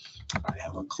this. I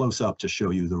have a close-up to show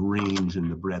you the range and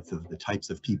the breadth of the types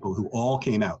of people who all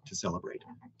came out to celebrate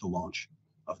the launch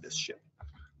of this ship.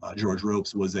 George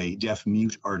Ropes was a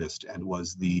deaf-mute artist and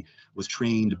was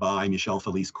trained by Michel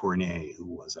Felice Cornet, who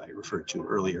was, I referred to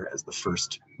earlier, as the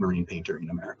first marine painter in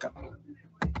America.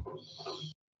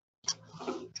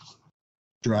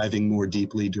 Driving more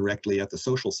deeply, directly at the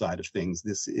social side of things,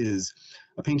 this is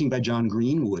a painting by John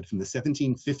Greenwood from the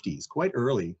 1750s, quite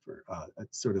early for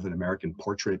sort of an American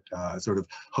portrait, sort of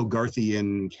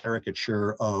Hogarthian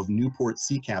caricature of Newport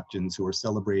sea captains who are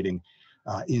celebrating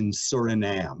in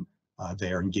Suriname.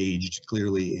 They are engaged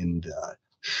clearly in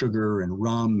sugar and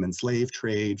rum and slave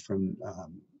trade from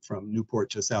Newport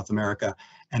to South America,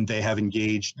 and they have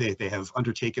engaged, they have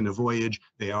undertaken a voyage.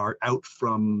 They are out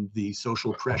from the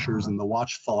social pressures and the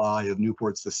watchful eye of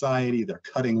Newport society. They're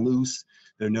cutting loose.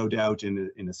 They're no doubt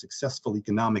in a successful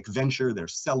economic venture. They're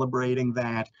celebrating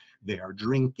that. They are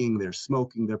drinking, they're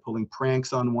smoking, they're pulling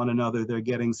pranks on one another, they're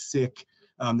getting sick.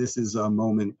 This is a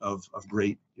moment of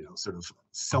great, sort of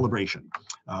celebration.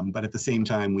 But at the same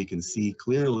time, we can see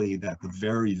clearly that the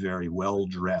very, very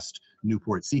well-dressed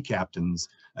Newport sea captains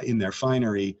in their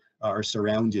finery are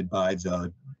surrounded by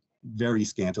the very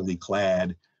scantily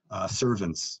clad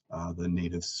servants, the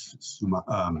native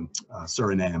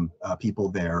Suriname people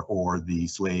there, or the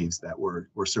slaves that were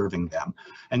serving them.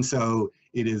 And so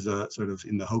it is a sort of,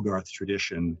 in the Hogarth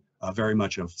tradition, very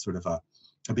much of sort of a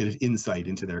bit of insight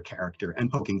into their character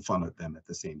and poking fun at them at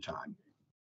the same time.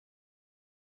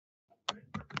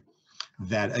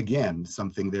 That, again,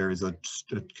 something there is a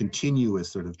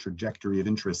continuous sort of trajectory of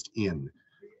interest in.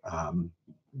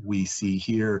 We see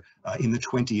here in the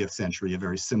 20th century a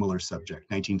very similar subject.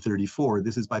 1934,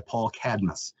 this is by Paul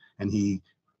Cadmus, and he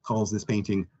calls this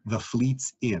painting The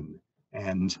Fleet's Inn.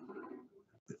 And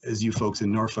as you folks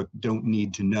in Norfolk don't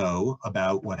need to know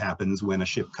about what happens when a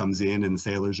ship comes in and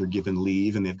sailors are given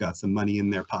leave and they've got some money in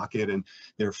their pocket and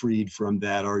they're freed from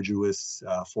that arduous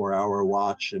 4-hour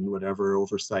watch and whatever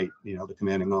oversight the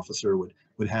commanding officer would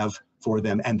have for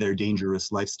them, and their dangerous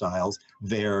lifestyles.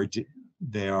 They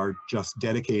are just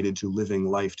dedicated to living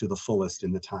life to the fullest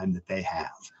in the time that they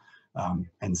have.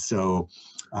 And so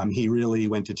he really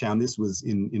went to town. This was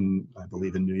I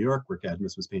believe, in New York, where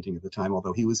Cadmus was painting at the time,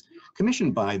 although he was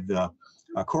commissioned by the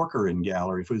Corcoran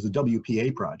Gallery. It was a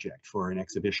WPA project for an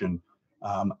exhibition.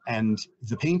 And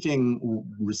the painting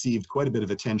received quite a bit of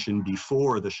attention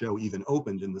before the show even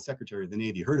opened, and the Secretary of the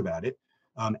Navy heard about it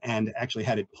and actually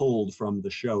had it pulled from the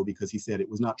show because he said it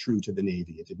was not true to the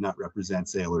Navy. It did not represent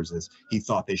sailors as he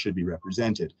thought they should be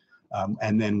represented.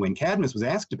 And then when Cadmus was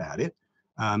asked about it,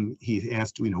 he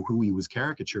asked, who he was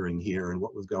caricaturing here and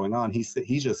what was going on.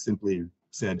 He just simply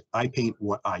said, "I paint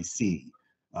what I see."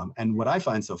 And what I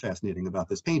find so fascinating about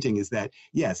this painting is that,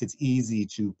 yes, it's easy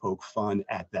to poke fun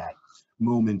at that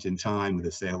moment in time with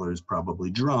the sailors probably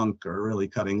drunk or really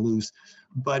cutting loose,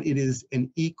 but it is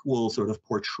an equal sort of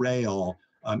portrayal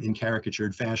in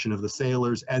caricatured fashion of the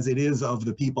sailors as it is of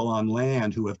the people on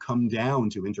land who have come down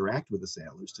to interact with the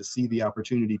sailors, to see the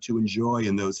opportunity to enjoy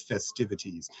in those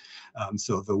festivities.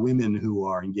 So the women who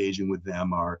are engaging with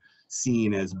them are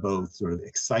seen as both sort of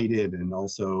excited and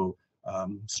also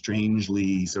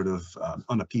strangely sort of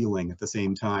unappealing at the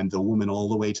same time. The woman all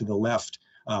the way to the left,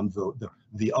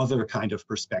 the other kind of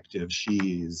perspective,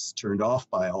 she's turned off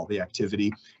by all the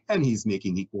activity, and he's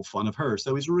making equal fun of her.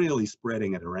 So he's really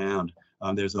spreading it around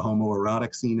There's a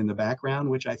homoerotic scene in the background,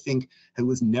 which I think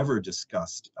was never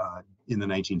discussed in the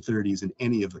 1930s in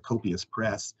any of the copious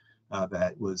press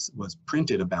that was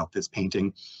printed about this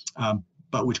painting,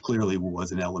 but which clearly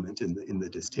was an element in the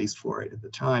distaste for it at the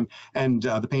time. And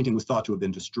the painting was thought to have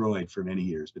been destroyed for many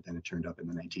years, but then it turned up in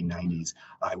the 1990s,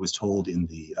 I was told, in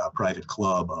the private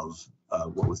club of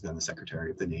what was then the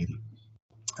Secretary of the Navy.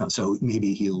 So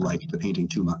maybe he liked the painting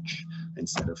too much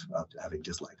instead of having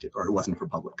disliked it, or it wasn't for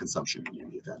public consumption in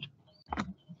any event.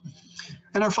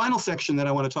 And our final section that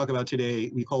I want to talk about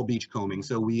today, we call beachcombing.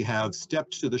 So we have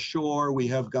stepped to the shore, we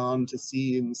have gone to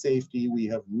sea in safety, we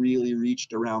have really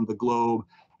reached around the globe,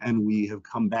 and we have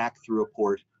come back through a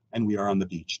port, and we are on the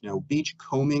beach. Now,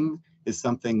 beachcombing is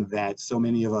something that so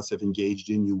many of us have engaged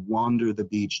in. You wander the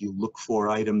beach, you look for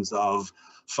items of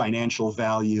financial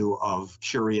value, of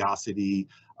curiosity,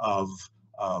 of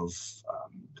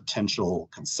potential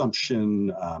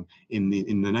consumption. In the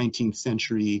 19th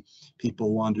century,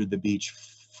 people wandered the beach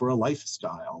for a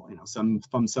lifestyle. You know, some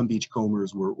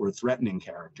beachcombers were threatening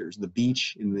characters. The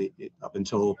beach up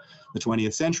until the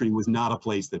 20th century was not a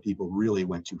place that people really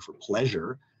went to for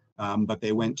pleasure, but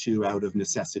they went to out of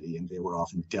necessity, and they were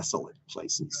often desolate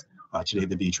places. Today,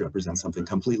 the beach represents something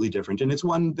completely different, and it's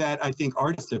one that I think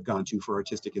artists have gone to for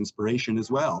artistic inspiration as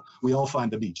well. We all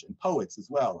find the beach, and poets as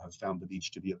well have found the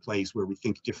beach to be a place where we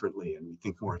think differently and we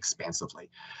think more expansively.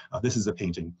 This is a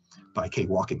painting by Kate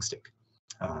Walkingstick,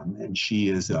 and she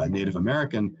is a Native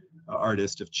American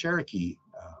artist of Cherokee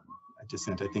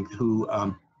descent, I think, who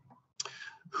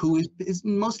is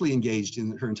mostly engaged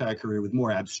in her entire career with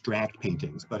more abstract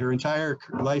paintings, but her entire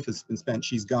life has been spent,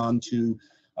 she's gone to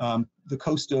the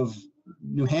coast of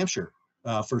New Hampshire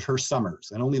for her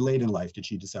summers, and only late in life did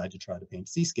she decide to try to paint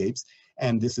seascapes,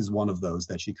 and this is one of those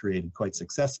that she created quite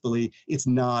successfully. It's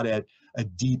not a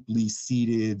deeply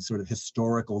seated sort of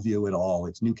historical view at all.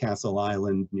 It's Newcastle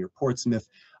Island near Portsmouth.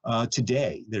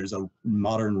 Today, there's a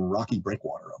modern rocky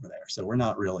breakwater over there, so we're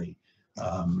not really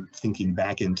thinking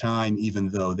back in time, even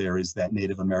though there is that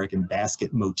Native American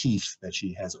basket motif that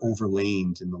she has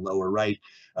overlain in the lower right,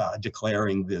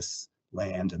 declaring this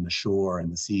land and the shore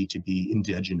and the sea to be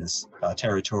indigenous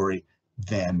territory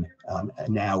then,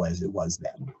 now as it was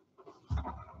then.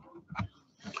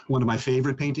 One of my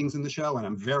favorite paintings in the show, and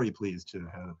I'm very pleased to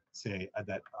say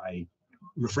that I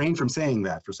refrained from saying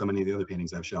that for so many of the other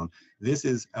paintings I've shown. This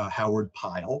is Howard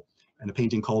Pyle, and a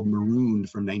painting called Marooned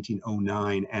from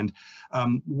 1909. And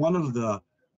one of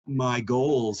my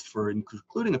goals for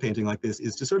including a painting like this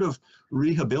is to sort of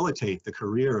rehabilitate the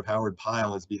career of Howard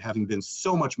Pyle as having been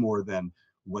so much more than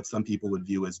what some people would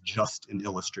view as just an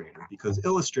illustrator, because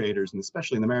illustrators, and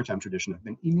especially in the maritime tradition, have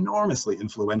been enormously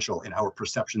influential in our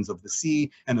perceptions of the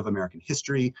sea and of American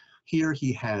history. Here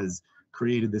he has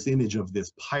created this image of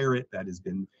this pirate that has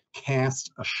been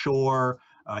cast ashore.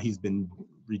 He's been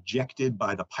rejected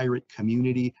by the pirate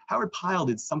community. Howard Pyle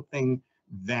did something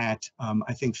that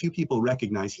I think few people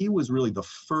recognize. He was really the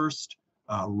first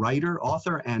writer,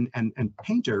 author, and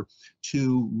painter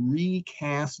to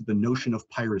recast the notion of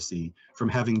piracy from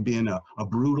having been a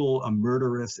brutal, a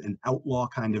murderous, an outlaw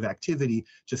kind of activity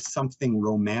to something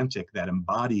romantic that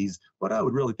embodies what I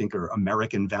would really think are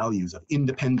American values of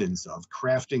independence, of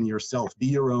crafting yourself, be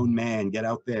your own man, get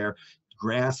out there,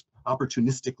 grasp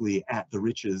opportunistically at the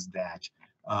riches that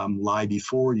lie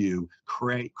before you,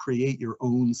 create your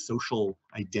own social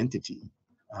identity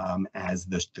as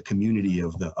the community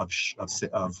of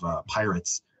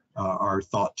pirates are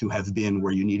thought to have been,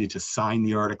 where you needed to sign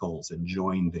the articles and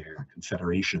join their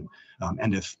confederation.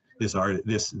 And if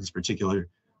this particular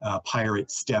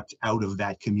pirate stepped out of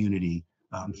that community,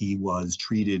 he was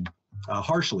treated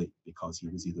harshly because he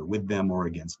was either with them or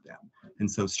against them. And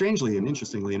so strangely and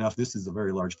interestingly enough, this is a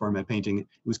very large format painting. It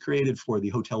was created for the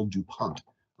Hotel DuPont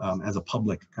as a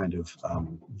public kind of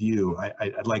view.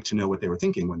 I'd like to know what they were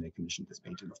thinking when they commissioned this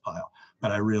painting of Pyle,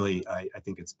 but I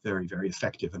think it's very, very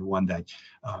effective, and one that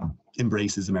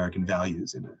embraces American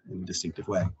values in a distinctive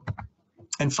way.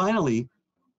 And finally,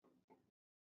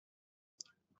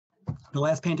 the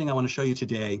last painting I want to show you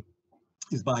today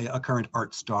is by a current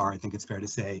art star, I think it's fair to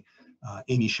say,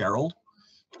 Amy Sherald.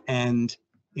 And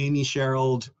Amy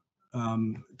Sherald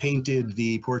painted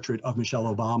the portrait of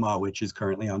Michelle Obama, which is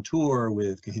currently on tour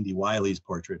with Kehinde Wiley's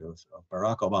portrait of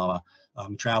Barack Obama,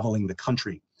 traveling the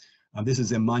country. This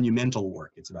is a monumental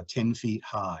work. It's about 10 feet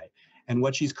high. And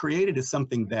what she's created is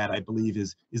something that I believe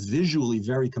is visually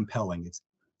very compelling.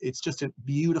 It's just a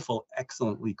beautiful,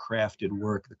 excellently crafted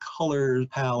work. The color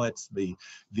palettes, the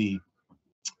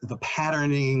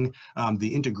patterning,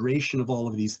 the integration of all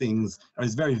of these things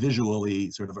is very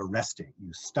visually sort of arresting.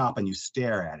 You stop and you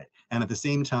stare at it. And at the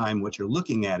same time, what you're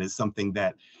looking at is something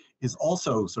that is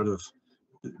also sort of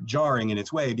jarring in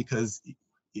its way, because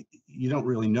you don't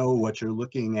really know what you're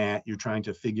looking at. You're trying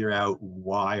to figure out,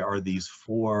 why are these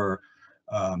four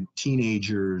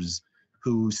teenagers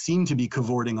who seem to be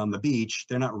cavorting on the beach?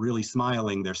 They're not really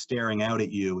smiling. They're staring out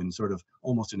at you in sort of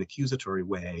almost an accusatory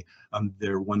way.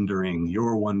 They're wondering,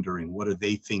 you're wondering, what are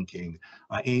they thinking?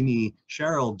 Amy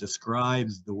Sherrill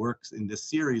describes the works in this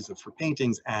series of her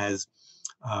paintings as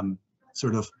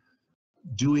sort of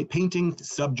painting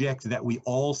subjects that we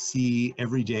all see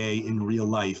every day in real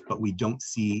life, but we don't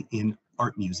see in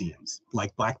art museums,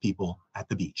 like Black people at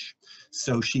the beach.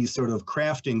 So she's sort of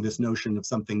crafting this notion of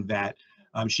something that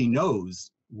she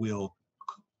knows will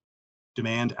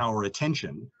demand our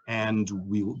attention, and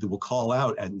we will call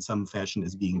out in some fashion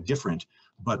as being different,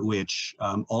 but which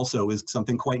also is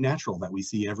something quite natural that we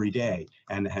see every day,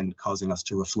 and causing us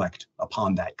to reflect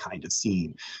upon that kind of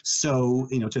scene. So,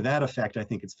 to that effect, I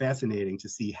think it's fascinating to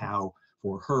see how,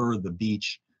 for her, the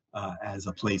beach as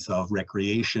a place of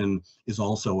recreation is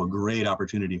also a great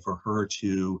opportunity for her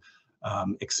to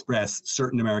express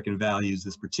certain American values,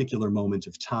 this particular moment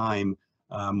of time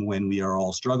when we are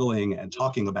all struggling and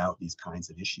talking about these kinds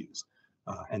of issues.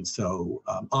 And so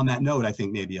on that note, I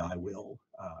think maybe I will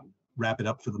wrap it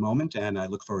up for the moment, and I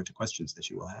look forward to questions that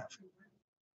you will have.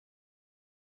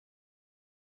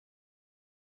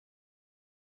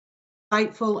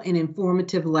 Insightful and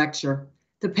informative lecture.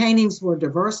 The paintings were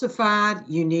diversified,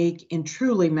 unique, and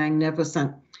truly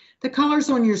magnificent. The colors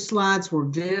on your slides were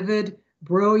vivid,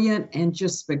 brilliant, and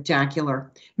just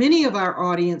spectacular. Many of our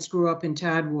audience grew up in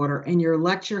Tidewater, and your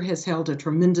lecture has held a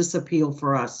tremendous appeal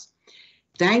for us.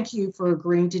 Thank you for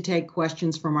agreeing to take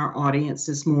questions from our audience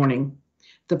this morning.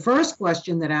 The first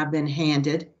question that I've been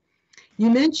handed, you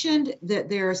mentioned that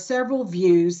there are several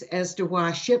views as to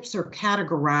why ships are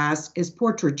categorized as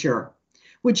portraiture.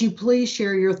 Would you please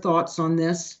share your thoughts on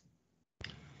this?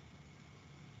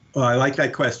 Well, I like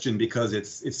that question because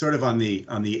it's sort of on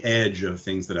the edge of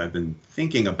things that I've been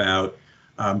thinking about,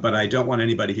 but I don't want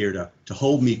anybody here to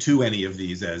hold me to any of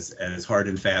these as hard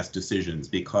and fast decisions,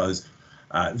 because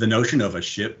the notion of a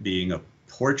ship being a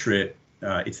portrait,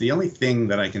 it's the only thing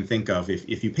that I can think of.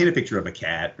 If you paint a picture of a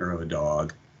cat or of a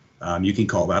dog, you can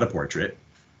call that a portrait,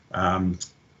 and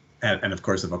of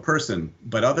course of a person.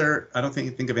 But I don't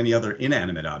think of any other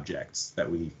inanimate objects that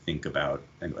we think about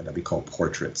and that we call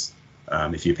portraits.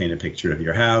 If you paint a picture of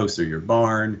your house or your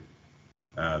barn,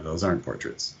 those aren't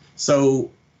portraits. So,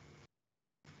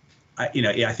 I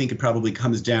think it probably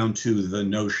comes down to the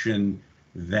notion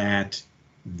that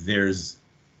there's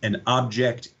an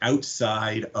object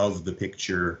outside of the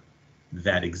picture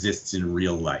that exists in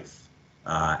real life,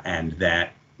 and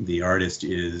that the artist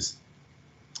is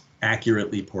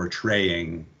accurately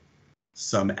portraying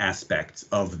some aspects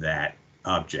of that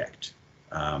object.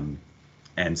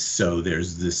 And so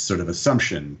there's this sort of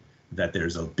assumption that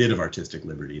there's a bit of artistic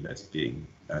liberty that's being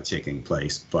taking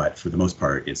place, but for the most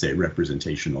part, it's a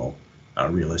representational,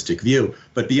 realistic view.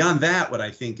 But beyond that, what I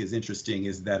think is interesting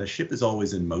is that a ship is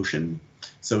always in motion.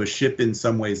 So a ship in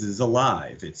some ways is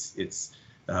alive. It's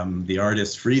the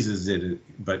artist freezes it,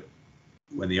 but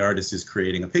when the artist is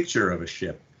creating a picture of a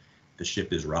ship, the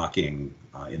ship is rocking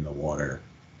in the water.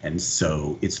 And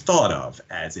so it's thought of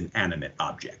as an animate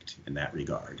object in that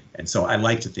regard. And so I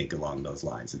like to think along those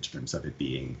lines in terms of it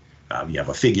being, you have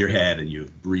a figurehead and you're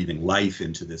breathing life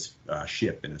into this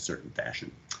ship in a certain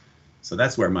fashion. So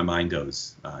that's where my mind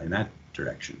goes in that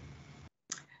direction.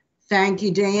 Thank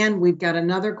you, Dan. We've got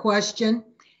another question.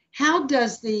 How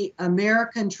does the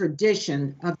American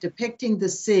tradition of depicting the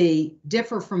sea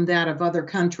differ from that of other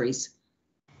countries?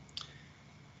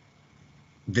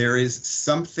 There is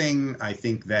something, I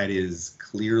think, that is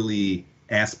clearly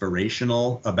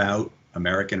aspirational about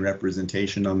American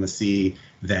representation on the sea,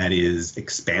 that is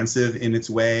expansive in its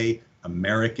way.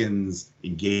 Americans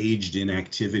engaged in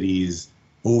activities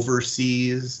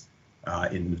overseas,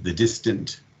 in the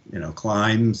distant,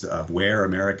 climes of where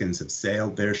Americans have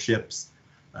sailed their ships.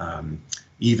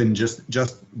 Even just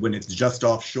when it's just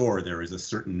offshore, there is a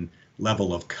certain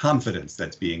level of confidence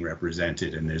that's being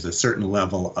represented, and there's a certain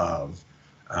level of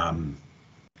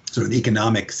sort of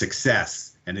economic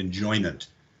success and enjoyment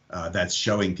that's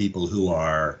showing people who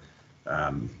are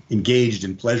engaged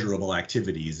in pleasurable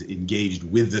activities, engaged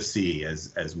with the sea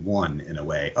as one in a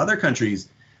way. Other countries,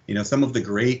 some of the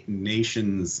great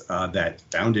nations that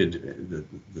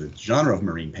founded the genre of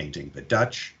marine painting, the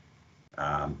Dutch,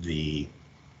 the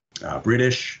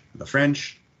British, the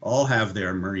French, all have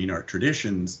their marine art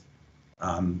traditions.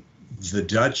 The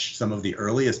Dutch, some of the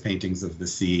earliest paintings of the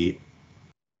sea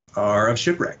are of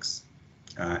shipwrecks,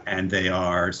 and they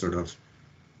are sort of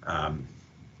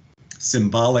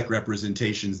symbolic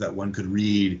representations that one could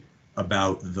read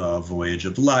about the voyage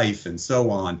of life and so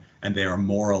on, and they are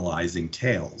moralizing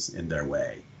tales in their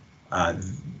way.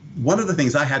 One of the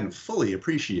things I hadn't fully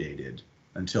appreciated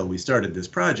until we started this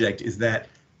project is that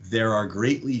there are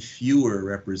greatly fewer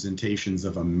representations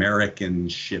of American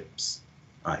ships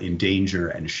in danger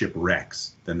and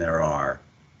shipwrecks than there are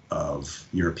of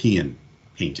European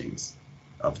paintings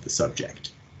of the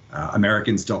subject.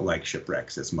 Americans don't like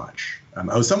shipwrecks as much.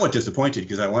 I was somewhat disappointed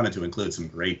because I wanted to include some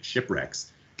great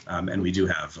shipwrecks, and we do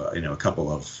have a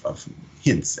couple of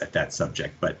hints at that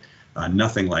subject, but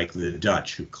nothing like the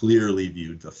Dutch, who clearly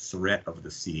viewed the threat of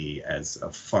the sea as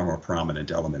a far more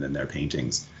prominent element in their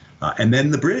paintings. And then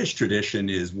the British tradition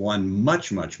is one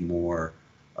much, much more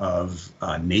of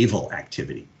naval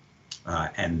activity.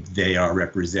 And they are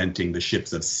representing the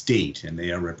ships of state, and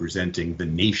they are representing the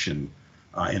nation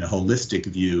in a holistic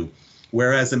view,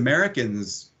 whereas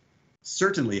Americans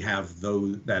certainly have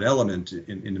that element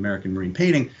in American marine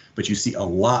painting, but you see a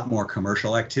lot more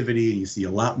commercial activity. You see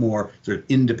a lot more sort of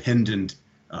independent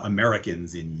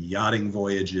Americans in yachting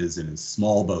voyages and in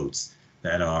small boats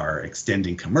that are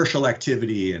extending commercial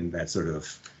activity, and that sort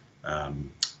of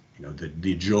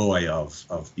the joy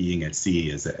of being at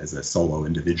sea as a solo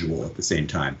individual at the same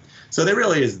time. So there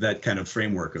really is that kind of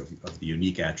framework of the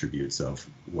unique attributes of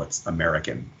what's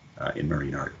American in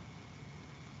marine art.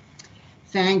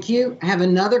 Thank you. I have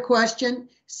another question.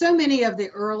 So many of the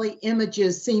early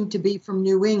images seem to be from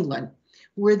New England.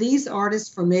 Were these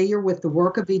artists familiar with the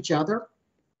work of each other?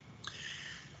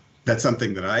 That's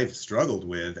something that I've struggled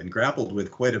with and grappled with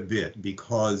quite a bit,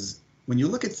 because when you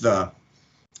look at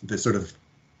the sort of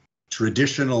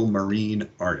traditional marine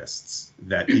artists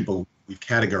that we've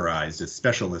categorized as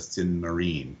specialists in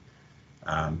marine,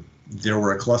 there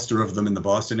were a cluster of them in the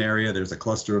Boston area. There's a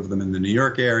cluster of them in the New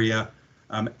York area,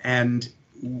 and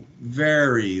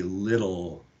very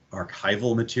little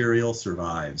archival material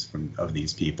survives of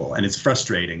these people. And it's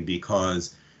frustrating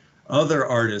because other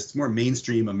artists, more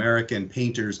mainstream American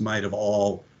painters, might have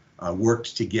all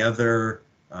worked together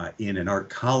in an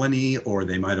art colony, or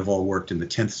they might have all worked in the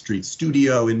 10th Street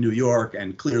studio in New York,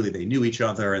 and clearly they knew each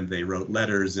other and they wrote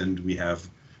letters, and we have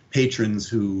patrons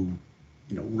who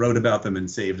wrote about them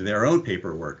and saved their own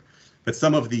paperwork. But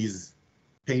some of these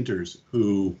painters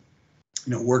who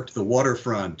worked the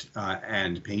waterfront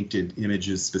and painted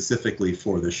images specifically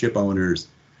for the ship owners,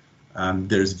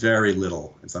 there's very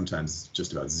little, and sometimes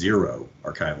just about zero,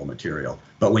 archival material.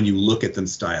 But when you look at them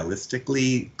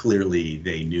stylistically, clearly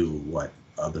they knew what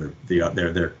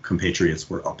their compatriots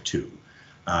were up to.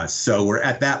 So we're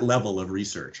at that level of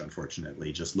research,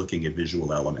 unfortunately, just looking at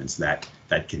visual elements that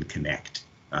can connect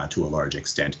to a large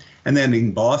extent. And then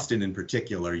in Boston in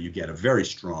particular, you get a very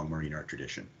strong marine art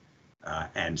tradition.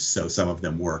 And so some of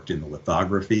them worked in the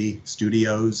lithography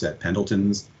studios at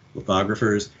Pendleton's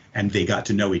lithographers, and they got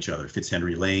to know each other.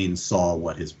 Fitzhenry Lane saw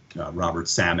what his Robert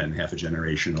Salmon, half a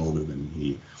generation older than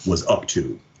he, was up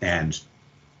to, and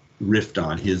riffed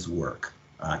on his work.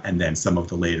 And then some of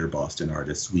the later Boston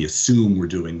artists, we assume, were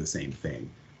doing the same thing.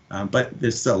 But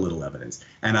there's so little evidence.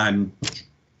 And I'm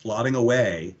plodding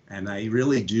away, and I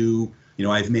really do,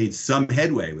 I've made some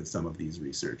headway with some of these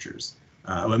researchers.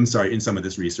 In some of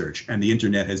this research, and the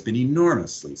internet has been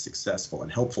enormously successful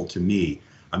and helpful to me.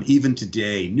 Even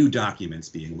today, new documents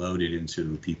being loaded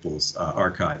into people's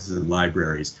archives and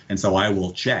libraries, and so I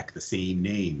will check the same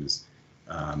names,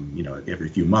 every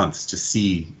few months to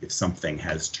see if something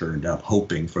has turned up,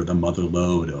 hoping for the mother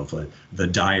lode of the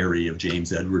Diary of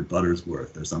James Edward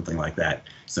Buttersworth or something like that.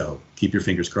 So keep your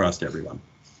fingers crossed, everyone.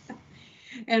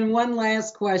 And one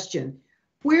last question.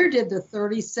 Where did the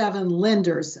 37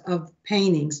 lenders of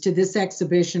paintings to this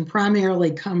exhibition primarily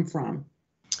come from?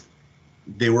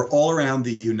 They were all around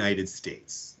the United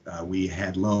States. We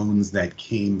had loans that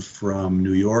came from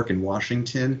New York and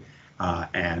Washington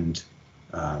and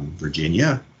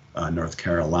Virginia, North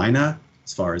Carolina,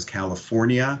 as far as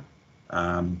California.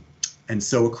 And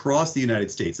so across the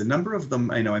United States, a number of them,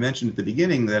 I mentioned at the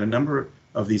beginning that a number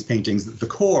of these paintings, the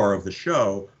core of the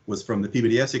show was from the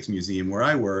Peabody Essex Museum where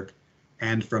I work,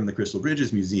 and from the Crystal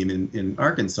Bridges Museum in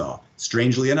Arkansas.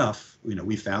 Strangely enough,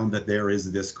 we found that there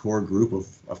is this core group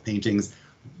of paintings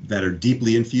that are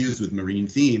deeply infused with marine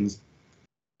themes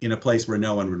in a place where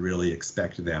no one would really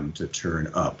expect them to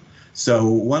turn up. So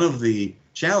one of the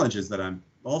challenges that I'm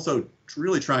also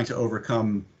really trying to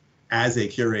overcome as a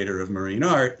curator of marine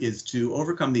art is to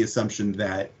overcome the assumption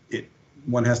that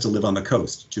one has to live on the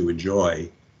coast to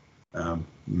enjoy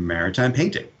maritime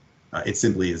painting. It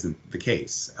simply isn't the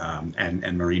case,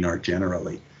 and marine art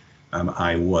generally.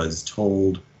 I was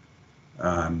told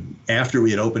after we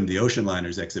had opened the Ocean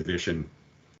Liners exhibition,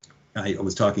 I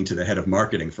was talking to the head of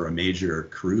marketing for a major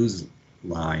cruise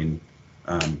line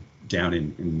down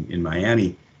in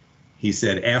Miami. He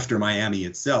said after Miami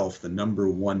itself, the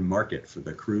 #1 market for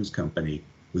the cruise company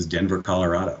was Denver,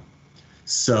 Colorado.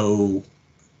 So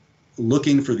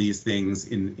looking for these things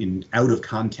in out of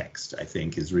context, I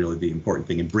think, is really the important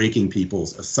thing, and breaking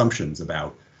people's assumptions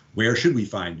about where should we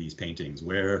find these paintings,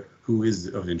 who is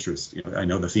of interest. You know, I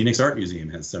know the Phoenix Art Museum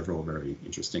has several very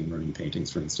interesting marine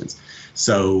paintings, for instance.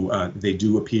 So they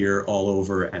do appear all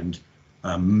over, and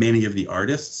many of the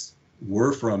artists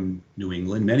were from New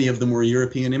England. Many of them were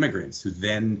European immigrants who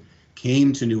then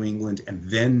came to New England and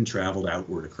then traveled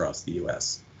outward across the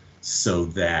US. So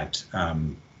that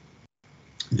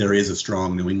there is a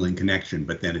strong New England connection,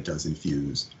 but then it does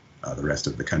infuse the rest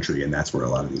of the country, and that's where a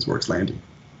lot of these works landed.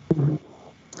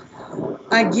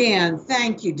 Again,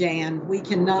 thank you, Dan. We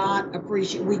cannot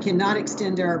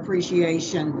extend our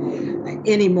appreciation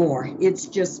anymore. It's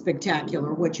just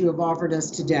spectacular what you have offered us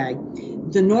today.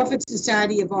 The Norfolk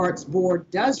Society of Arts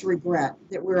Board does regret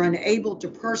that we're unable to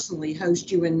personally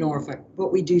host you in Norfolk,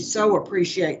 but we do so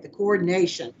appreciate the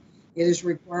coordination it is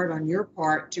required on your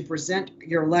part to present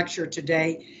your lecture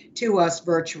today to us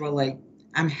virtually.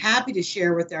 I'm happy to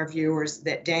share with our viewers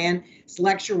that Dan's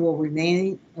lecture will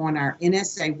remain on our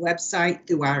NSA website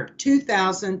through our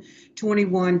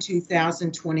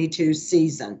 2021-2022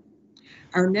 season.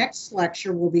 Our next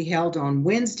lecture will be held on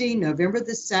Wednesday, November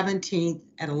the 17th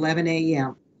at 11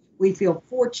 a.m. We feel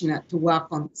fortunate to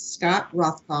welcome Scott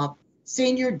Rothkopf,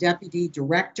 Senior Deputy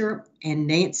Director, and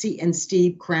Nancy and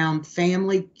Steve Crown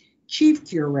Family Chief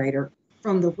Curator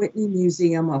from the Whitney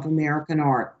Museum of American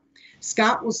Art.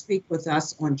 Scott will speak with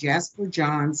us on Jasper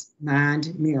John's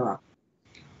Mind Mirror.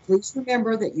 Please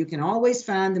remember that you can always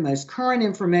find the most current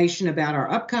information about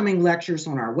our upcoming lectures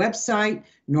on our website,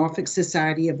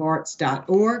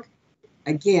 norfolksocietyofarts.org.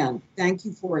 Again, thank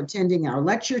you for attending our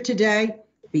lecture today.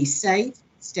 Be safe,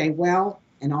 stay well,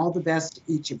 and all the best to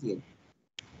each of you.